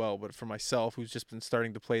mechanics so well. But for myself, who's just been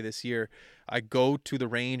starting to play this year, I go to the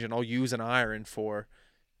range and I'll use an iron for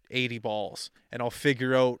 80 balls, and I'll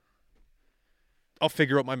figure out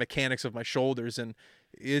my mechanics of my shoulders. And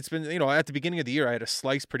it's been, at the beginning of the year, I had a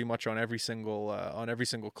slice pretty much on every single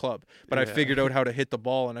club, but I figured out how to hit the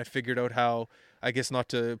ball, and I figured out how, I guess, not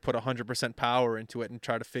to put 100% power into it, and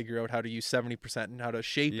try to figure out how to use 70% and how to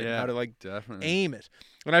shape it and how to definitely aim it.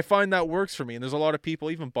 And I find that works for me. And there's a lot of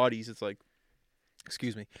people, even buddies, it's like,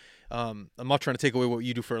 excuse me, I'm not trying to take away what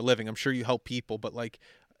you do for a living. I'm sure you help people, but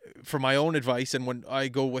for my own advice, and when I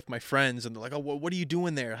go with my friends and they're like, oh, what are you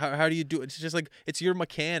doing there? How do you do it? It's just like, it's your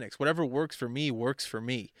mechanics. Whatever works for me works for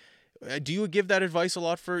me. Do you give that advice a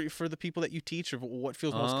lot for the people that you teach, of what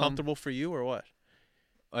feels most comfortable for you, or what?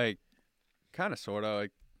 Like, kind of, sort of.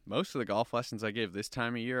 Like, most of the golf lessons I give this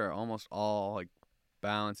time of year are almost all like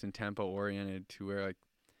balance and tempo oriented, to where like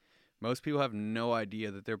most people have no idea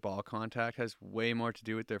that their ball contact has way more to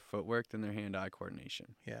do with their footwork than their hand-eye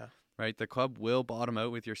coordination. Yeah. Right? The club will bottom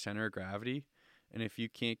out with your center of gravity, and if you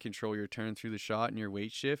can't control your turn through the shot and your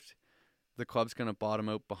weight shift, the club's going to bottom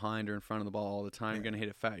out behind or in front of the ball all the time. You're going to hit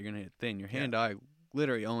it fat, you're going to hit it thin. Your hand-eye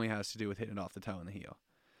literally only has to do with hitting it off the toe and the heel.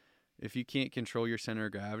 If you can't control your center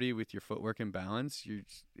of gravity with your footwork and balance,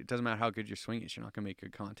 it doesn't matter how good your swing is, you're not going to make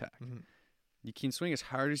good contact. Mm-hmm. You can swing as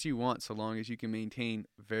hard as you want so long as you can maintain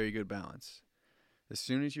very good balance. As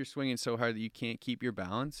soon as you're swinging so hard that you can't keep your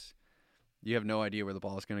balance, you have no idea where the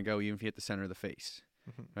ball is going to go, even if you hit the center of the face.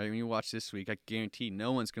 Mm-hmm. Right? When you watch this week, I guarantee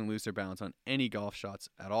no one's going to lose their balance on any golf shots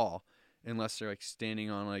at all, unless they're like standing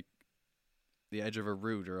on like the edge of a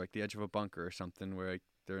root or like the edge of a bunker or something, where like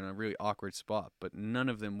they're in a really awkward spot. But none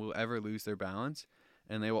of them will ever lose their balance,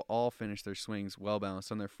 and they will all finish their swings well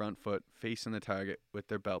balanced on their front foot, facing the target with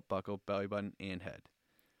their belt buckle, belly button, and head.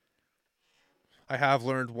 I have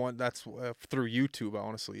learned one that's through YouTube.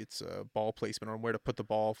 Honestly, it's ball placement, on where to put the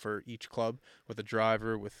ball for each club, with a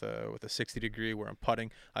driver, with a 60-degree where I'm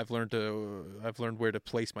putting. I've learned where to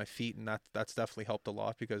place my feet, and that's definitely helped a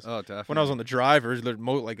lot, because when I was on the driver,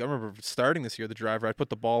 like I remember starting this year, the driver, I'd put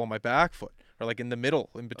the ball on my back foot, or like in the middle,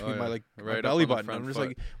 in between my my belly button. I'm just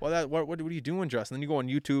like, well, what are you doing, Justin? And then you go on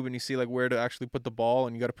YouTube and you see like where to actually put the ball,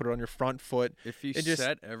 and you got to put it on your front foot. If you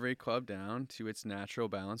set every club down to its natural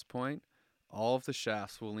balance point, all of the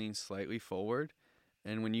shafts will lean slightly forward,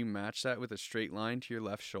 and when you match that with a straight line to your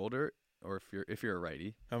left shoulder, or if you're a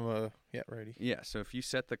righty, righty. Yeah, so if you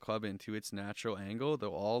set the club into its natural angle, they'll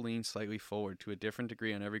all lean slightly forward to a different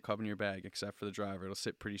degree on every club in your bag, except for the driver. It'll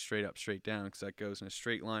sit pretty straight up, straight down, because that goes in a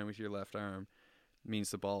straight line with your left arm. It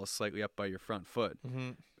means the ball is slightly up by your front foot. Mm-hmm.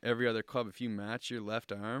 Every other club, if you match your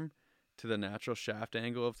left arm to the natural shaft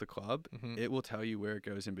angle of the club, it will tell you where it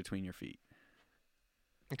goes in between your feet.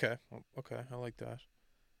 Okay, I like that.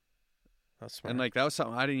 That's smart. And like that was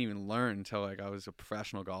something I didn't even learn until like I was a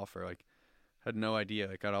professional golfer. Like, had no idea.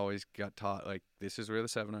 Like, I'd always got taught like, this is where the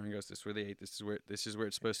 7-iron goes, this is where the 8, this is where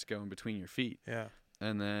it's supposed to go in between your feet. Yeah.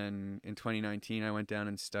 And then in 2019, I went down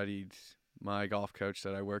and studied. My golf coach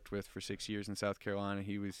that I worked with for 6 years in South Carolina,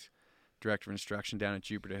 he was director of instruction down at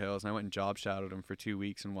Jupiter Hills, and I went and job shadowed him for 2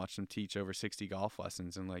 weeks and watched him teach over 60 golf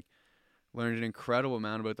lessons, and like learned an incredible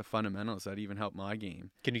amount about the fundamentals that even helped my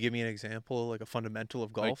game. Can you give me an example, like a fundamental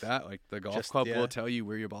of golf? Like that, like the golf club will tell you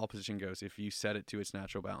where your ball position goes if you set it to its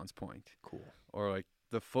natural balance point. Cool. Or like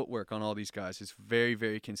the footwork on all these guys is very,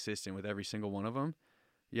 very consistent with every single one of them.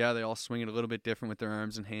 Yeah, they all swing it a little bit different with their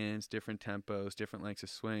arms and hands, different tempos, different lengths of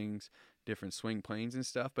swings, different swing planes and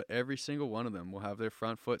stuff, but every single one of them will have their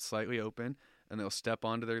front foot slightly open, and they'll step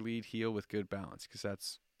onto their lead heel with good balance, because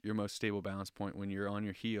that's your most stable balance point. When you're on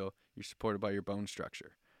your heel, you're supported by your bone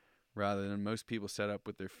structure, rather than most people set up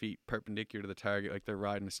with their feet perpendicular to the target like they're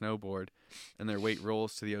riding a snowboard, and their weight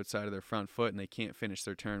rolls to the outside of their front foot, and they can't finish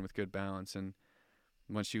their turn with good balance. And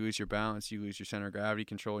once you lose your balance, you lose your center of gravity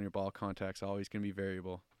control, and your ball contact's always going to be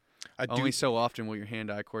variable. Only so often will your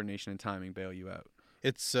hand-eye coordination and timing bail you out.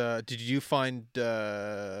 It's did you find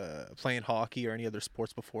playing hockey or any other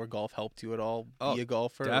sports before golf helped you at all be a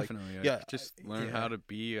golfer? Definitely. Just learn how to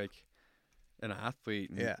be like an athlete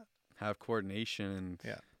and have coordination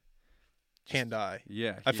and hand-eye.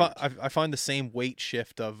 Yeah. I find the same weight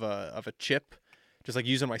shift of a chip, just like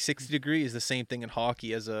using my 60-degree, is the same thing in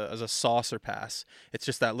hockey as a saucer pass. It's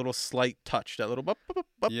just that little slight touch, that little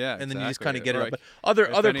and then you just kind of get it up. But other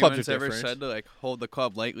clubs are different. If ever said to like hold the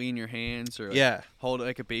club lightly in your hands or like hold it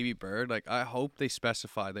like a baby bird, like I hope they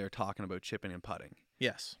specify they're talking about chipping and putting.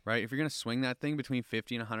 Yes. Right? If you're going to swing that thing between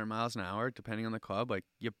 50 and 100 miles an hour, depending on the club, like,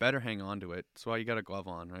 you better hang on to it. That's why you got a glove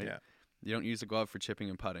on, right? Yeah. You don't use a glove for chipping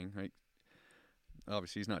and putting, right?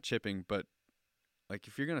 Obviously, he's not chipping, but, like,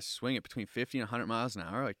 if you're going to swing it between 50 and 100 miles an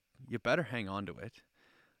hour, like, you better hang on to it.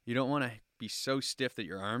 You don't want to be so stiff that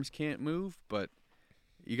your arms can't move, but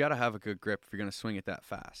you got to have a good grip if you're going to swing it that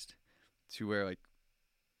fast. To where, like,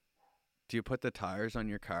 do you put the tires on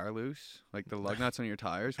your car loose? Like, the lug nuts on your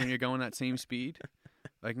tires when you're going that same speed?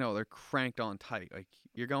 Like, no, they're cranked on tight. Like,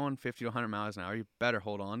 you're going 50 to 100 miles an hour, you better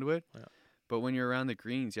hold on to it. Yeah. But when you're around the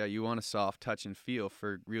greens, yeah, you want a soft touch and feel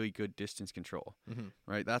for really good distance control,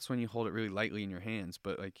 right? That's when you hold it really lightly in your hands.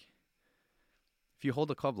 But, like, if you hold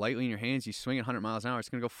the club lightly in your hands, you swing at 100 miles an hour, it's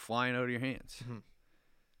going to go flying out of your hands.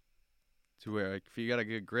 To where, like, if you got a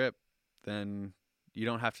good grip, then you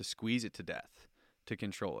don't have to squeeze it to death to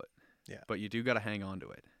control it. Yeah. But you do got to hang on to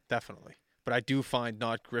it. Definitely. But I do find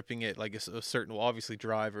not gripping it like a certain, well, obviously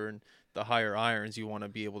driver and the higher irons, you want to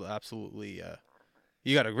be able to absolutely,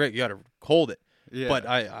 you got to hold it. Yeah. But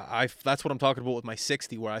I that's what I'm talking about with my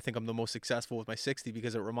 60, where I think I'm the most successful with my 60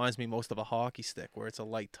 because it reminds me most of a hockey stick, where it's a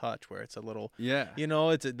light touch, where it's a little, you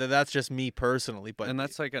know, that's just me personally. But and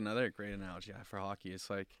that's like another great analogy for hockey. It's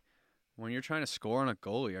like when you're trying to score on a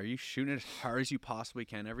goalie, are you shooting it as hard as you possibly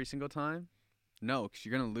can every single time? No, because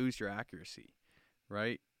you're going to lose your accuracy,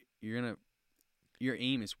 right? Your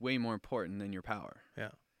aim is way more important than your power. Yeah.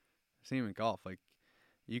 Same in golf. Like,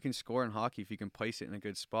 you can score in hockey if you can place it in a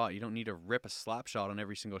good spot. You don't need to rip a slap shot on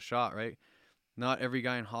every single shot, right? Not every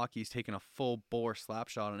guy in hockey is taking a full bore slap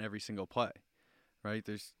shot on every single play, right?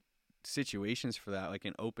 There's situations for that, like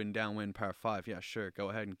an open downwind par 5. Yeah, sure, go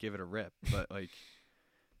ahead and give it a rip. But, like,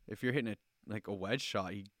 if you're hitting a wedge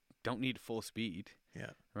shot, you don't need full speed.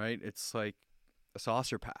 Yeah. Right? It's like a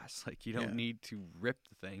saucer pass. Like, you don't need to rip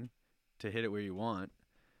the thing to hit it where you want.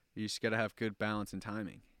 You just got to have good balance and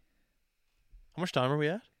timing. How much time are we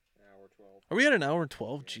at? Hour 12. Are we at an hour and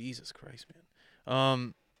 12? Jesus Christ,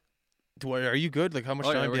 man. Are you good? Like, how much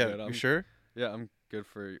time do you have? You sure? Yeah, I'm good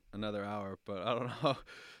for another hour, but I don't know.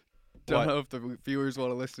 Don't know if the viewers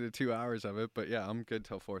want to listen to 2 hours of it, but yeah, I'm good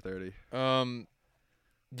till 4:30.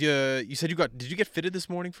 You said did you get fitted this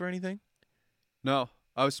morning for anything? No.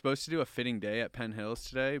 I was supposed to do a fitting day at Penn Hills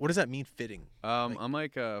today. What does that mean, fitting? I'm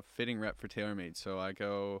like a fitting rep for TaylorMade, so I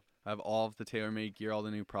have all of the TaylorMade gear, all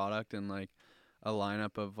the new product, and like a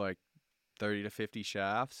lineup of like 30 to 50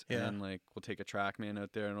 shafts. Yeah. And like we'll take a TrackMan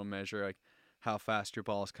out there and it'll measure like how fast your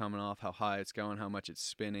ball is coming off, how high it's going, how much it's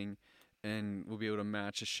spinning, and we'll be able to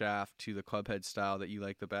match a shaft to the club head style that you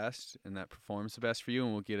like the best and that performs the best for you,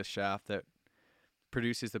 and we'll get a shaft that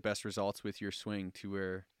produces the best results with your swing, to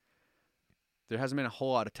where there hasn't been a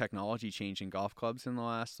whole lot of technology change in golf clubs in the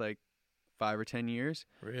last like 5 or 10 years.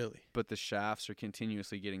 Really? But the shafts are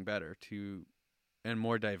continuously getting better and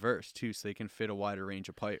more diverse too, so they can fit a wider range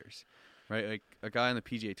of players. Right? Like a guy on the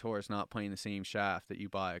PGA Tour is not playing the same shaft that you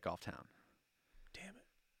buy at Golf Town. Damn it.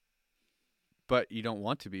 But you don't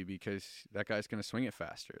want to be, because that guy's going to swing it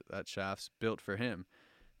faster. That shaft's built for him.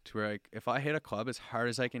 To where, like, if I hit a club as hard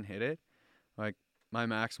as I can hit it, like, my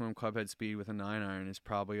maximum club head speed with a 9-iron is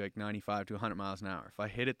probably like 95 to 100 miles an hour. If I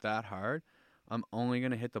hit it that hard, I'm only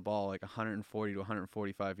going to hit the ball like 140 to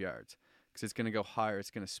 145 yards, because it's going to go higher. It's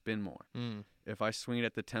going to spin more. If I swing it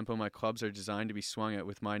at the tempo my clubs are designed to be swung at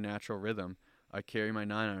with my natural rhythm, I carry my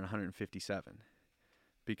 9-iron 157,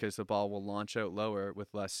 because the ball will launch out lower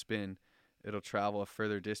with less spin. It'll travel a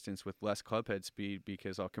further distance with less club head speed,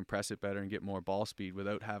 because I'll compress it better and get more ball speed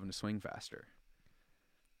without having to swing faster.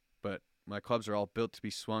 But my clubs are all built to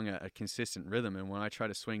be swung at a consistent rhythm, and when I try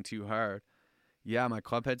to swing too hard, yeah, my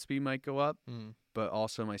club head speed might go up, but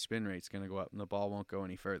also my spin rate's going to go up, and the ball won't go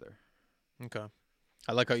any further. Okay.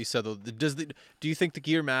 I like how you said, though. Do you think the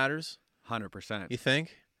gear matters? 100%. You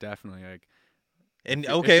think? Definitely. Like, and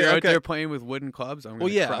if you're out there playing with wooden clubs, I'm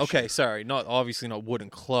going to crush you. Sorry. Obviously not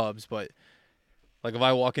wooden clubs, but like if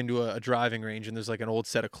I walk into a driving range and there's like an old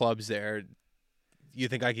set of clubs there, you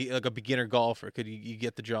think like a beginner golfer, could you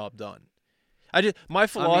get the job done? I've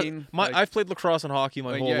played lacrosse and hockey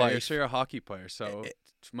my whole life. So you're a hockey player. So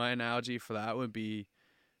my analogy for that would be,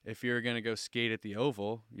 if you're going to go skate at the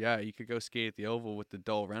oval, yeah, you could go skate at the oval with the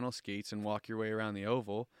dull rental skates and walk your way around the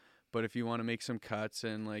oval. But if you want to make some cuts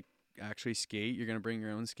and like actually skate, you're going to bring your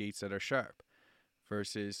own skates that are sharp.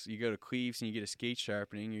 Versus you go to Cleves and you get a skate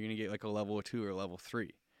sharpening, you're going to get like a level 2 or a level 3.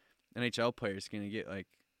 NHL players going to get like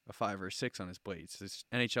a 5 or a 6 on his blades. This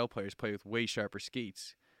NHL players play with way sharper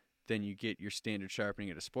skates than you get your standard sharpening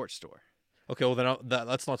at a sports store. Okay, well then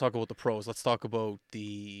let's not talk about the pros. Let's talk about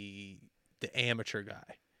the amateur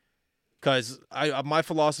guy. Because my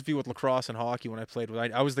philosophy with lacrosse and hockey when I played,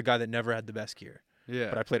 I was the guy that never had the best gear. Yeah.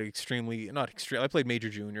 But I played I played major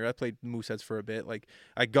junior. I played Mooseheads for a bit. Like,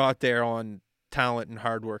 I got there on talent and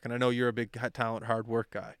hard work, and I know you're a big talent, hard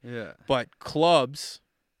work guy. Yeah. But clubs,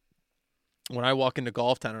 when I walk into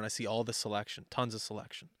Golf Town and I see all the selection, tons of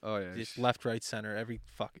selection. Oh yeah. Just left, right, center,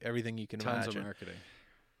 everything you can imagine. Tons of marketing.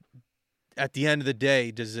 At the end of the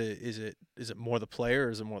day, is it more the player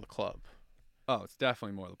or is it more the club? Oh, it's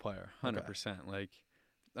definitely more the player, 100%. Like,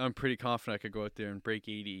 I'm pretty confident I could go out there and break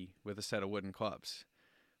 80 with a set of wooden clubs.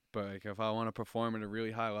 But like, if I want to perform at a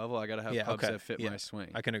really high level, I got to have clubs that fit my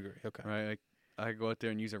swing. I can agree. Okay. Right? Like, I could go out there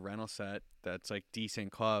and use a rental set that's like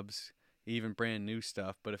decent clubs, even brand new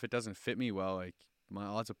stuff. But if it doesn't fit me well, like, my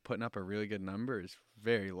odds of putting up a really good number is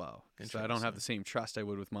very low. Because I don't have the same trust I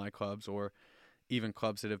would with my clubs, or even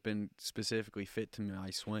clubs that have been specifically fit to my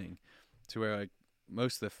swing. To where, like,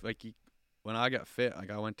 most of the, like, when I got fit, like,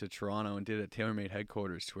 I went to Toronto and did a TaylorMade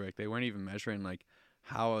headquarters to where, like, they weren't even measuring, like,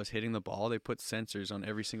 how I was hitting the ball. They put sensors on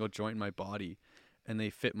every single joint in my body, and they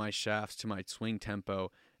fit my shafts to my swing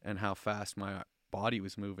tempo and how fast my body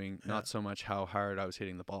was moving, not so much how hard I was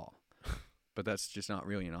hitting the ball. But that's just not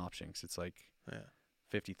really an option, because it's like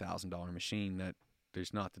 $50,000 machine that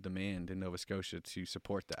there's not the demand in Nova Scotia to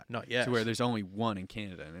support that. Not yet. To where there's only one in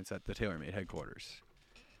Canada, and it's at the TaylorMade headquarters.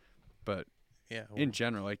 But in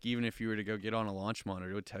general, like, even if you were to go get on a launch monitor,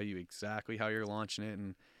 it would tell you exactly how you're launching it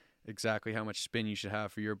and exactly how much spin you should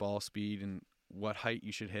have for your ball speed and what height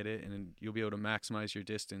you should hit it, and then you'll be able to maximize your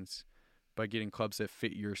distance by getting clubs that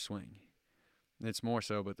fit your swing. And it's more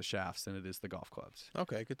so about the shafts than it is the golf clubs.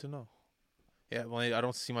 Okay, good to know. Yeah, well, I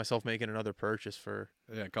don't see myself making another purchase for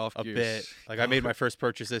golf a gears. bit. Like, I made my first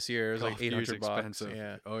purchase this year. It was like $800.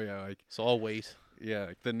 Yeah. Oh yeah, like, so I'll wait. Yeah,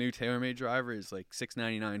 like, the new TaylorMade driver is like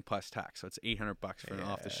 $699 plus tax, so it's $800 for an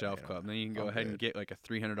off-the-shelf club. And then you can go ahead and get like a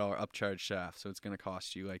 $300 upcharge shaft, so it's going to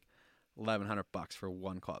cost you like $1,100 for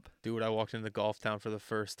one club. Dude, I walked into Golf Town for the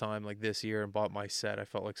first time like this year and bought my set. I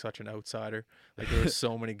felt like such an outsider. Like, there were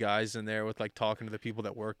so many guys in there with, like, talking to the people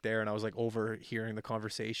that work there, and I was like overhearing the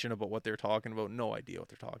conversation about what they're talking about. No idea what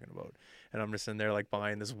they're talking about. And I'm just in there, like,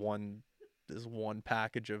 buying this one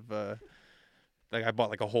package of like, I bought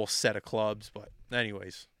like a whole set of clubs. But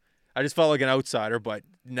anyways, I just felt like an outsider. But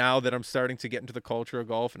now that I'm starting to get into the culture of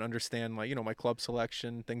golf and understand, like, my club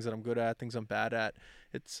selection, things that I'm good at, things I'm bad at,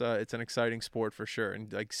 it's an exciting sport for sure.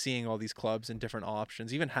 And, like, seeing all these clubs and different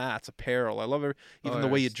options, even hats, apparel, I love it. Even the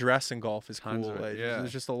way you dress in golf is cool.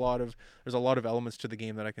 There's just a lot of elements to the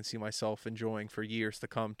game that I can see myself enjoying for years to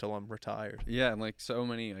come till I'm retired. Yeah, and like so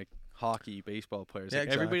many like hockey, baseball players, like,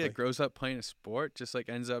 everybody that grows up playing a sport just like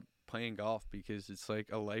ends up playing golf because it's like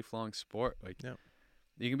a lifelong sport. Like,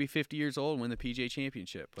 you can be 50 years old and win the PGA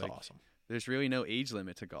Championship. Like, that's awesome. There's really no age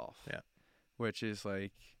limit to golf. Yeah, which is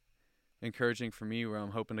like encouraging for me, where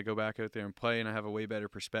I'm hoping to go back out there and play, and I have a way better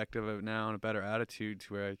perspective of it now and a better attitude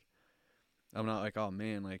to where I'm not like, oh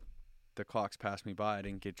man, like, the clock's passed me by, I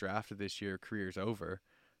didn't get drafted this year, career's over.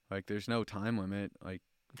 Like, there's no time limit. Like,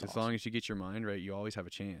 as long as you get your mind right, you always have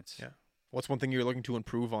a chance. Yeah. What's one thing you're looking to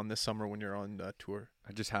improve on this summer when you're on tour?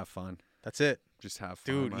 I just have fun. That's it. Just have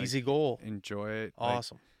fun. Dude, like, easy goal. Enjoy it.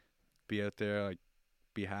 Awesome. Like, be out there, like,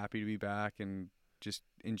 be happy to be back and just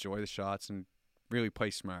enjoy the shots and really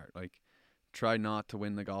play smart. Like, try not to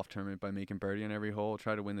win the golf tournament by making birdie on every hole.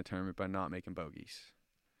 Try to win the tournament by not making bogeys.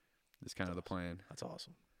 That's kind of the plan. That's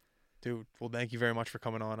awesome. Dude, well, thank you very much for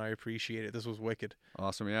coming on. I appreciate it. This was wicked.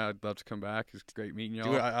 Awesome. Yeah, I'd love to come back. It's great meeting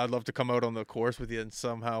y'all. Dude, I'd love to come out on the course with you and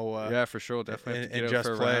somehow... yeah, for sure. Definitely have to get out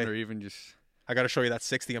for a round, or even just... I got to show you that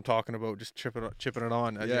 60 I'm talking about, just chipping it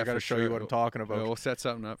on. Yeah, I got to show you what I'm talking about. We'll set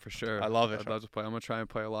something up for sure. I love it. I'd love to play. I'm going to try and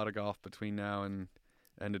play a lot of golf between now and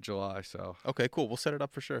end of July. So okay, cool. We'll set it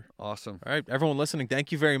up for sure. Awesome. All right, everyone listening,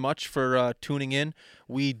 thank you very much for tuning in.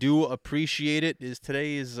 We do appreciate it.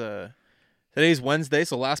 Today's Wednesday,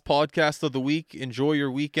 so last podcast of the week. Enjoy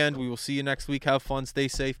your weekend. We will see you next week. Have fun, stay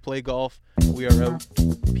safe, play golf. We are out.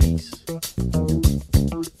 Peace.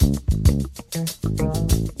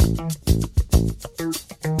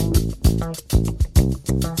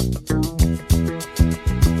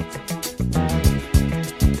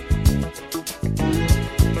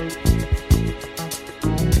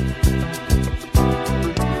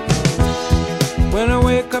 When I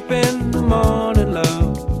wake up in the morning,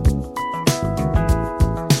 love,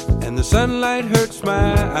 and the sunlight hurts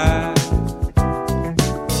my eyes,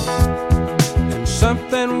 and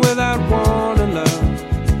something without warning, love,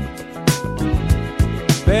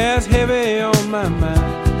 bears heavy on my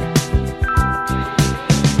mind.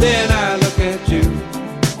 Then I look at you,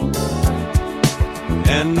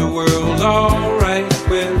 and the world's alright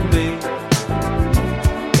with me.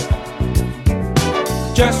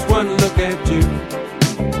 Just one look at you,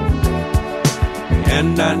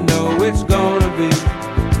 and I know it's gonna be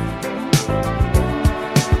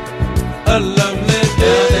a lovely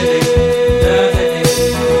day.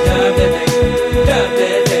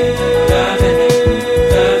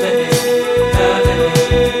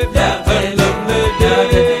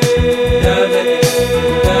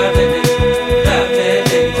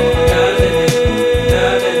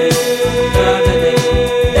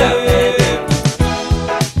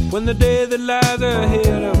 When the day that lies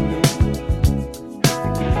ahead of me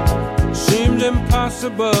seems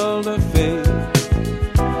impossible to face,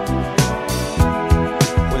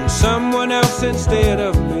 when someone else instead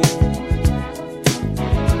of me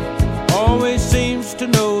always seems to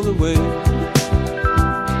know the way,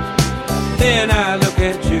 then I look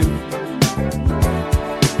at you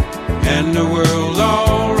and the world's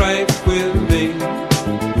all right with me.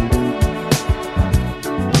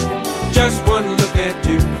 Just one look at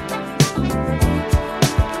you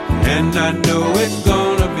and I know it's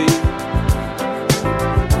gonna be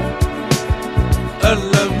a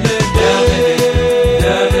lovely day.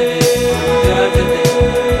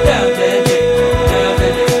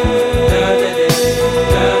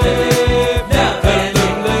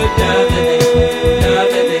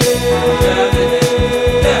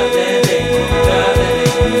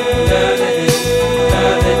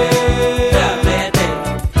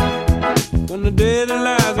 When the day that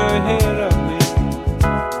lies ahead of me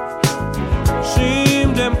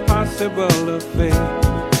seemed impossible to face,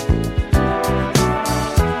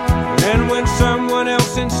 and when someone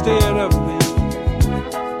else instead of me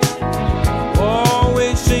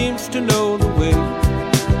always seems to know the way,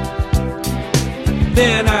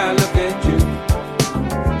 then I